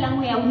 I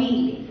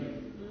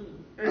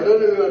don't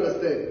know if you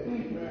understand.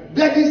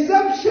 The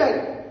deception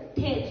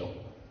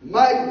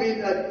might be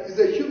that it's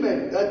a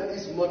human that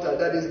is mortal,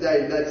 that is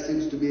dying, that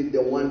seems to be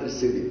the one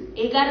receiving.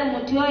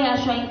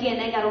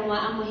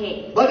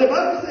 But the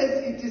Bible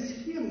says it is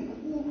him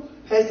who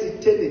has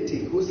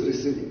eternity who's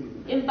receiving.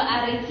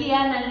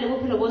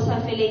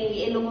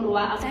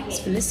 Thanks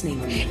for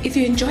listening. If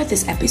you enjoyed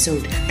this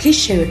episode, please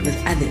share it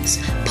with others,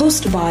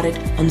 post about it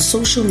on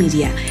social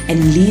media,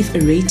 and leave a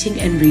rating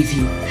and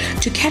review.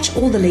 To catch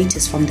all the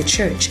latest from the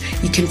church,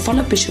 you can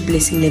follow Bishop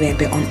Blessing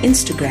Lebepe on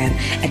Instagram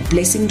at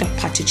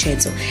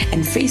blessing.patucheto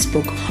and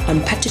Facebook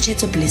on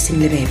Patucheto Blessing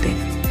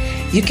Lebepe.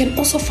 You can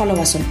also follow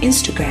us on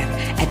Instagram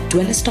at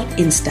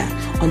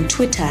dwellers.insta, on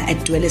Twitter at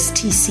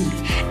dwellerstc,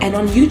 and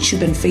on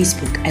YouTube and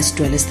Facebook as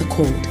Dwellers the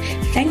Called.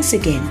 Thanks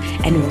again,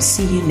 and we'll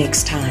see you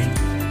next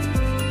time.